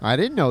 Yeah. I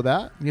didn't know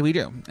that. Yeah, we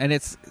do. And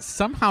it's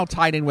somehow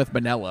tied in with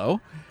Bonello.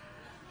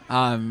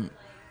 And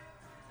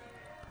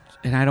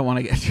I don't want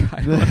to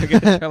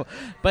get in trouble.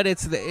 But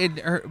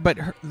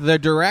the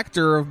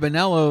director of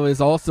Bonello is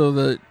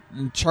also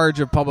in charge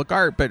of public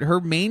art, but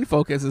her main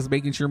focus is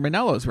making sure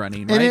Bonello's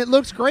running, right? And it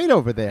looks great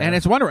over there. And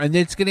it's wonderful. And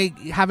it's going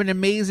to have an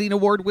amazing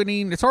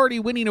award-winning... It's already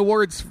winning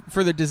awards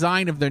for the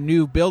design of the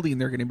new building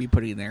they're going to be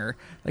putting there.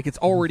 It's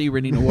already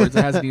winning awards.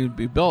 It hasn't even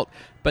been built.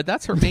 But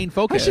that's her main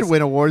focus. I should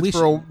win awards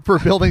for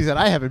buildings that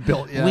I haven't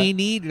built yet.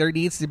 There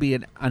needs to be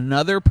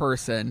another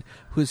person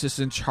who's just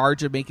in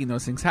charge of making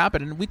those things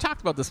happen. And we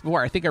talked about this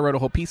before. I think I wrote a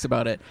whole piece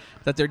about it,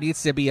 that there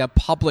needs to be a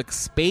public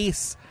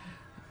space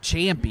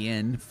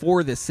champion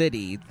for the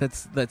city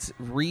that's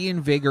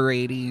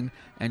reinvigorating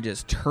and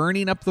just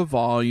turning up the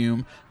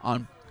volume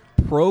on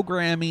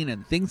programming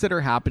and things that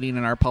are happening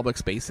in our public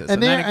spaces,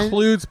 and that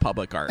includes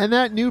public art. And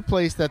that new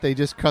place that they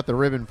just cut the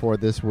ribbon for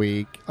this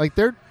week, like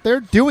they're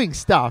doing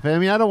stuff. I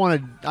mean, I don't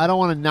want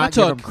to not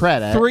give them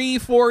credit.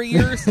 3-4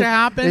 years to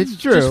happen. It's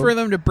true, just for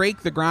them to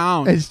break the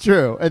ground. It's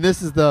true, and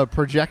this is the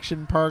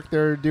projection park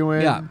they're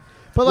doing. Yeah,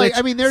 but like,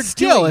 I mean, they're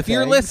still. doing if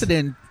you're things.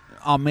 listening,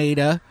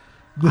 Almeida,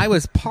 I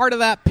was part of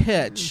that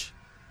pitch.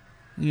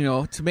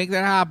 To make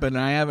that happen.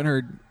 I haven't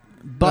heard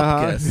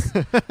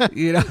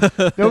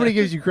Bupkis. Nobody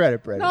gives you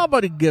credit, Brady.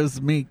 Nobody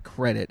gives me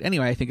credit.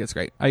 Anyway, I think it's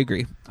great. I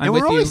agree. And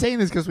we're only saying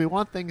this because we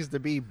want things to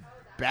be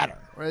better.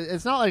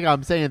 It's not like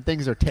I'm saying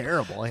things are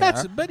terrible here.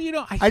 But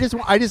I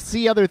just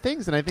see other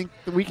things, and I think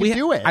that we can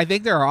do it. I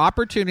think there are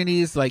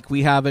opportunities. Like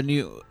we have our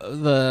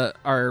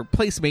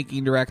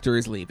placemaking director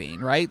is leaving,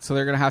 right? So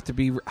they're going to have to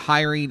be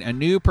hiring a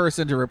new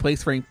person to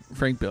replace Frank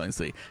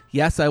Billingsley.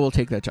 Yes, I will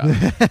take that job.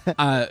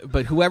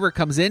 But whoever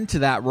comes into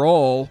that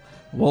role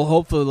will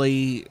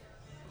hopefully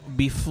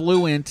be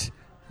fluent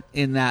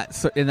in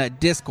that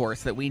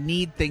discourse that we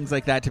need things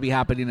like that to be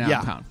happening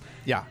downtown.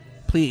 Yeah.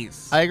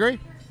 Please. I agree.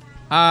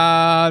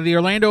 Along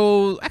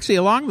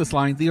this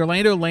line, the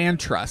Orlando Land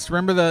Trust.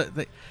 Remember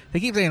they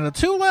keep saying the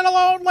two little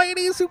old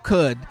ladies who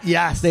could.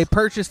 Yes. They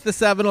purchased the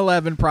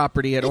 7-Eleven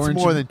property at Orange.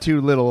 It's more than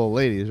two little old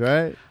ladies,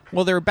 right?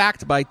 Well, they were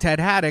backed by Ted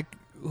Haddock,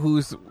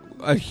 who's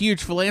a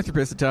huge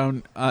philanthropist in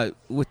town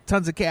with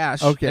tons of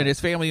cash. Okay. And his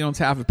family owns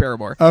half of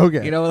Paramore.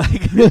 Okay.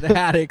 The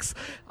Haddocks.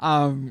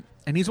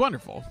 And he's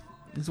wonderful.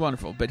 He's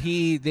wonderful. But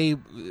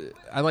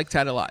I like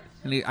Ted a lot.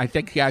 And I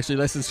think he actually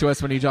listens to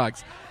us when he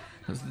jogs.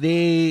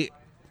 They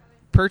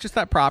purchased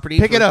that property.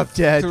 Pick it up,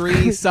 Ted.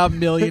 $3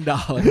 million.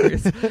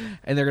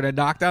 And they're going to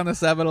knock down the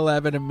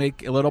 7-Eleven and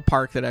make a little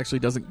park that actually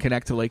doesn't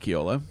connect to Lake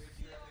Eola.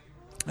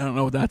 I don't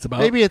know what that's about.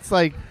 Maybe it's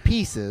like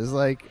pieces.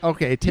 Like,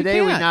 okay, today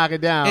we knock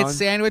it down. It's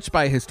sandwiched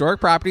by a historic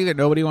property that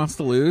nobody wants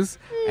to lose.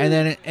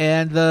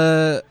 And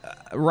the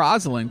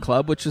Rosalind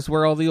Club, which is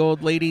where all the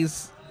old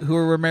ladies who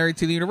were married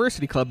to the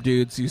University Club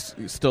dudes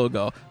still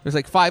go. There's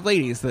like 5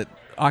 ladies that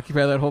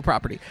occupy that whole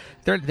property.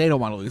 They don't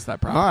want to lose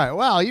that property. All right.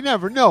 Well, you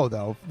never know,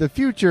 though. The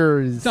future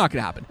is... It's not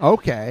going to happen.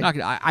 Okay.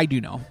 I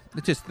do know.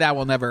 It's just that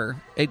will never...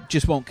 It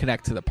just won't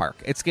connect to the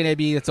park. It's going to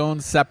be its own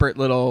separate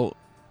little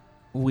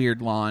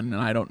weird lawn,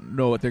 and I don't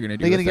know what they're going to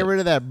do. They're going to get rid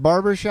of that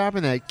barber shop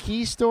and that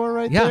key store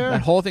right there? Yeah,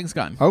 that whole thing's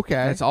gone. Okay.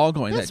 That's all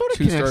going. That sort of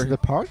connects to the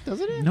park,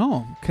 doesn't it?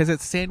 No, because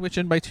it's sandwiched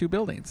in by 2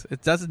 buildings.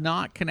 It does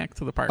not connect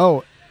to the park.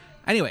 Oh.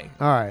 Anyway.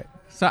 All right.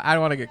 So I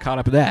don't want to get caught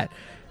up in that.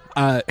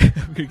 I'm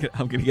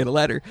going to get a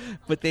letter.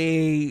 But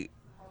they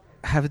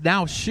have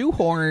now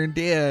shoehorned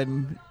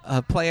in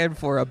a plan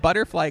for a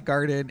butterfly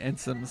garden and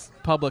some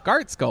public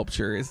art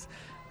sculptures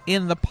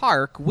in the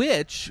park,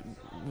 which,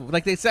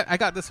 like they said, I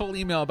got this whole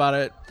email about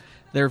it.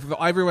 They're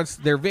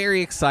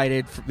very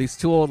excited for these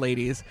 2 old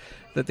ladies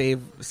that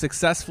they've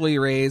successfully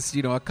raised,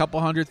 a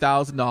couple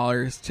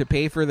 $100,000 to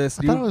pay for this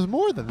I thought it was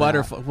more than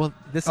butterfly. that. Well,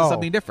 this is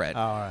something different.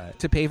 All right.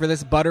 To pay for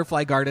this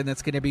butterfly garden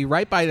that's going to be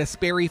right by the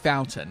Sperry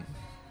Fountain.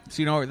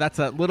 So that's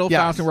a little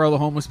fountain where all the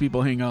homeless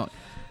people hang out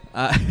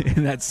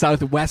in that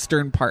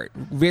southwestern part,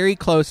 very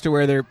close to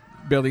where they're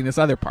building this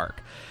other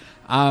park.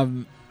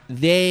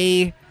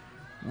 They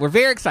were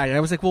very excited. I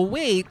was like, well,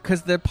 wait,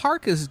 because the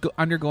park is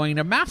undergoing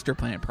a master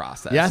plan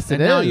process. Yes, it is.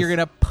 And now is. you're going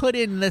to put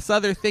in this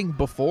other thing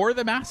before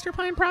the master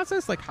plan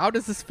process? Like, how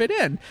does this fit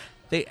in?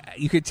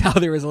 You could tell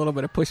there was a little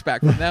bit of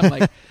pushback from them.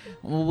 Like,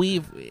 well,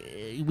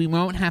 we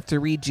won't have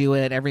to redo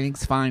it.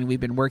 Everything's fine.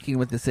 We've been working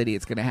with the city.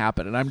 It's going to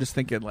happen. And I'm just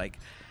thinking, like,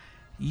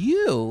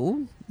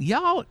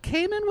 y'all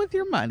came in with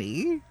your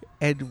money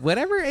and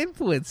whatever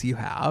influence you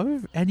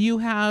have, and you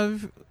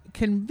have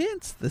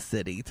convinced the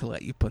city to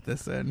let you put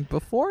this in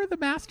before the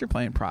master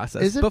plan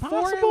process. Is it before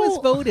possible? it was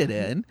voted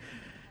in,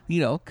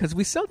 because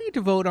we still need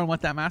to vote on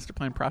what that master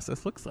plan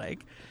process looks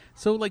like.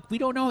 So, like, we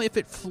don't know if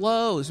it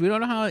flows. We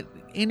don't know how it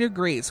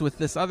integrates with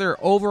this other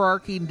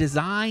overarching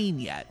design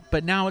yet.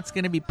 But now it's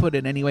going to be put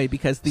in anyway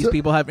because these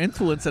people have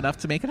influence enough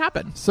to make it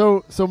happen.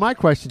 So my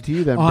question to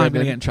you then, I'm going to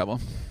Brendan, get in trouble.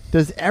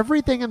 Does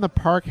everything in the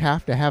park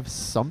have to have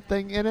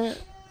something in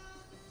it?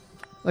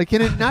 Like,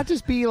 can it not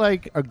just be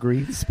like a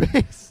green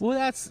space?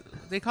 Well,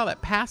 they call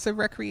it passive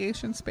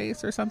recreation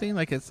space or something.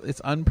 Like it's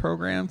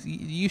unprogrammed.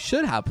 You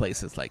should have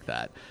places like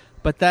that.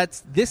 But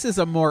this is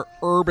a more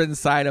urban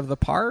side of the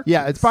park.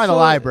 Yeah, it's by the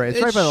library.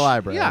 It's right by the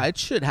library. Yeah, it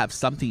should have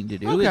something to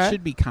do. Okay. It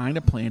should be kind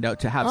of planned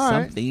out to have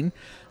something.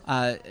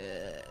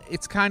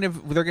 It's kind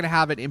of, they're going to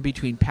have it in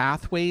between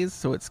pathways,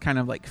 so it's kind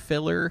of like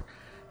filler.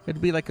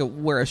 It'd be like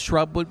where a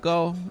shrub would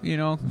go,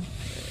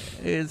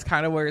 is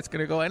kind of where it's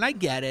going to go. And I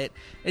get it.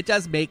 It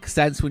does make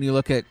sense when you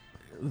look at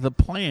the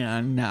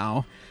plan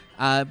now.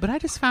 But I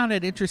just found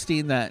it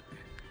interesting that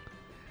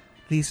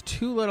these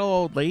 2 little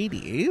old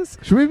ladies.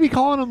 Should we be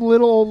calling them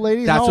little old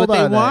ladies? That's what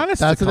they want us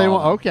to That's what they call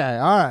want. them. Okay,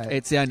 all right.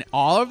 It's in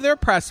all of their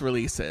press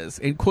releases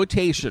in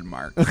quotation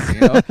marks.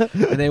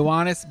 And they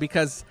want us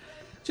because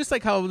just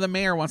like how the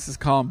mayor wants us to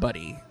call him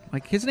Buddy.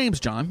 Like, his name's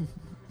John.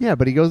 Yeah,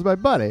 but he goes by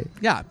Buddy.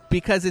 Yeah,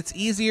 because it's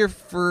easier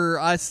for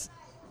us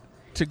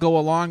to go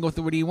along with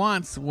what he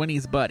wants when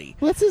he's Buddy.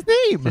 What's his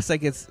name? Just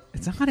like it's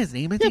not his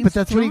name. His Yeah, name's but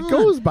that's what he John.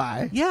 goes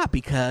by. Yeah,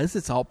 because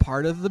it's all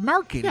part of the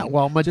marketing. Yeah,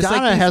 well, Just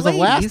Madonna like these has a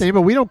last ladies- name,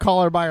 but we don't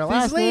call her by her These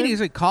last ladies,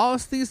 name. like, call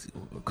us these.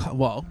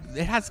 Well,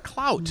 it has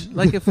clout.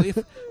 Like if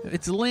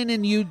it's Lynn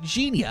and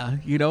Eugenia,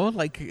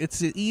 like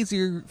it's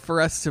easier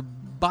for us to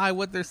buy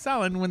what they're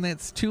selling when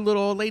it's two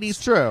little old ladies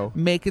It's true.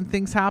 making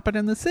things happen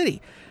in the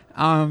city.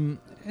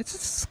 It's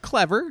just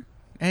clever,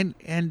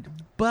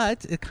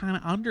 but it kind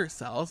of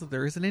undersells that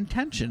there is an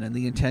intention, and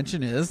the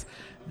intention is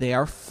they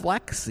are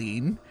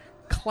flexing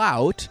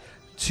clout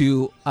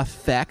to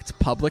affect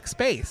public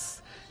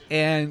space,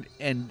 and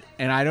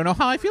I don't know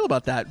how I feel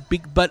about that,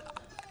 but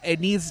it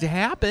needs to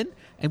happen.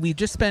 And we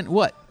just spent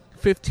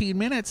 15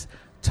 minutes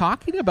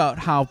talking about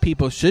how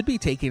people should be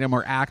taking a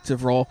more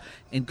active role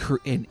in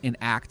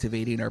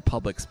activating our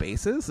public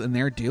spaces, and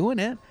they're doing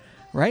it,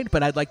 right?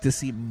 But I'd like to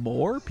see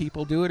more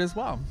people do it as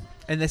well.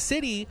 And the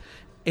city,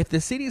 if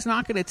the city's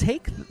not going to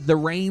take the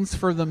reins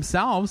for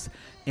themselves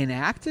in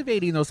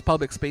activating those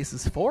public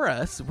spaces for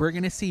us, we're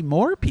going to see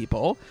more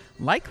people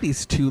like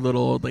these two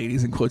little old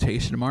ladies in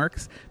quotation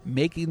marks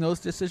making those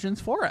decisions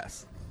for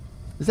us.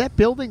 Is that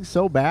building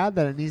so bad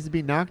that it needs to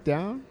be knocked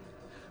down?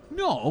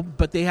 No,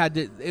 but they had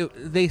to.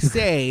 They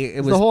say it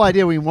It's was the whole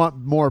idea we want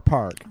more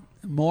park.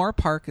 more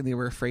park, and they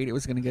were afraid it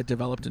was going to get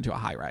developed into a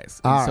high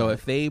rise. All So right.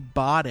 if they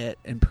bought it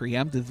and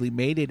preemptively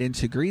made it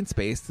into green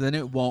space, then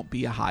it won't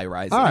be a high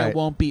rise. All And right. it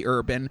won't be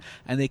urban,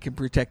 and they can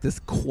protect this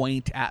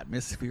quaint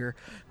atmosphere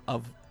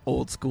of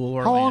old school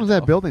Orlando. How long has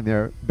that building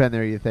been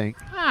there, you think?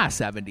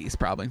 70s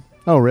probably.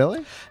 Oh,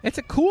 really? It's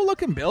a cool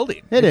looking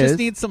building. It just is.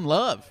 needs some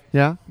love.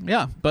 Yeah.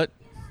 Yeah, but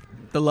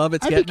the love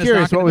it's I'd getting be is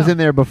curious knocking what it was down. in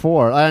there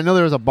before. I know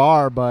there was a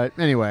bar, but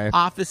anyway.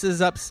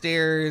 Offices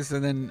upstairs,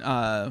 and then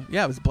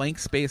it was blank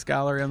space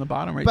gallery on the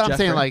bottom, right? But I'm Jeff,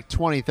 saying right? like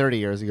 20, 30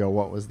 years ago,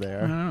 what was there?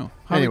 I don't know.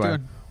 How are we Anyway,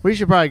 doing? we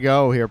should probably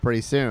go here pretty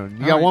soon.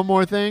 You All got right. one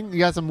more thing? You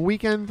got some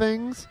weekend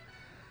things?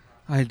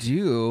 I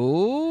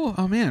do.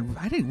 Oh man,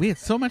 we had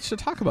so much to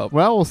talk about.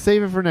 Well, we'll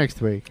save it for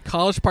next week.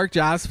 College Park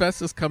Jazz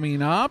Fest is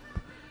coming up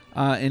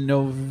in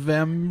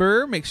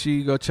November. Make sure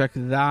you go check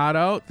that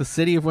out. The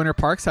City of Winter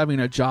Park's having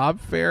a job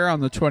fair on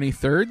the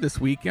 23rd this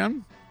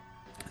weekend.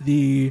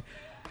 The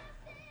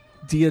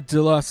Dia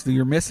de los,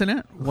 you're missing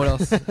it. What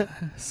else?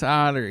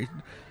 Saturday.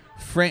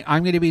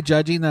 I'm going to be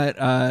judging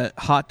that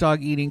hot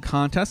dog eating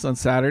contest on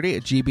Saturday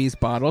at GB's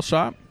Bottle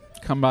Shop.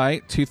 Come by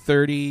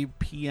 2:30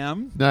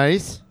 p.m.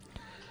 Nice.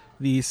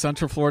 The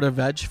Central Florida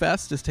Veg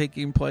Fest is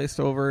taking place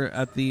over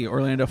at the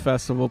Orlando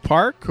Festival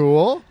Park.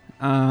 Cool.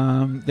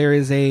 There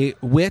is a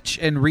Witch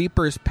and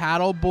Reapers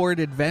paddleboard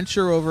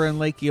adventure over in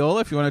Lake Eola.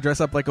 If you want to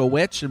dress up like a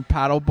witch and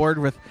paddleboard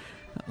with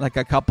like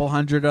a couple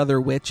hundred other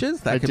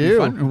witches, that I could do. be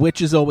fun. And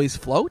witches always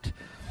float.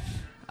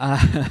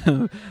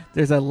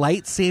 There's a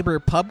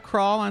lightsaber pub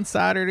crawl on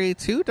Saturday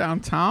too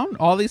downtown.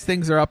 All these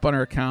things are up on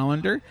our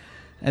calendar.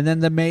 And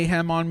then the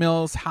Mayhem on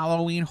Mills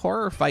Halloween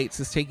Horror Fights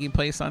is taking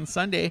place on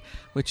Sunday,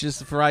 which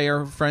is for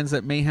our friends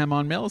at Mayhem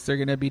on Mills. They're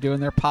going to be doing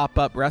their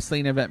pop-up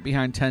wrestling event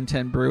behind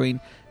 1010 Brewing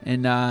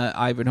in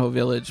Ivanhoe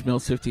Village,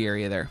 Mills 50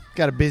 area there.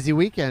 Got a busy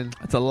weekend.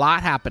 It's a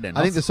lot happening.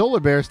 I think the Solar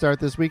Bears start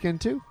this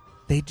weekend, too.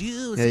 They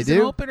do. They Season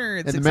do. opener.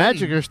 It's and the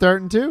exciting. Magic are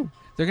starting, too.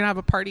 They're going to have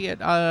a party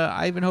at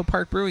Ivanhoe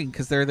Park Brewing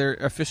because they're their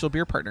official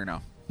beer partner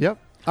now. Yep.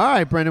 All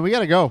right, Brendan, we got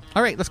to go.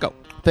 All right, let's go.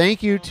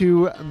 Thank you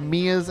to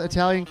Mia's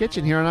Italian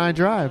Kitchen here on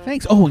iDrive.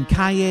 Thanks. Oh, and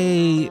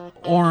Calle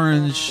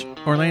Orange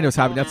Orlando's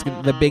happening. That's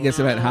the biggest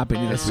event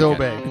happening this So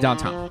weekend. big.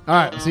 Downtown. All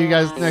right, see you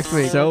guys next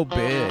week. So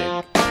big.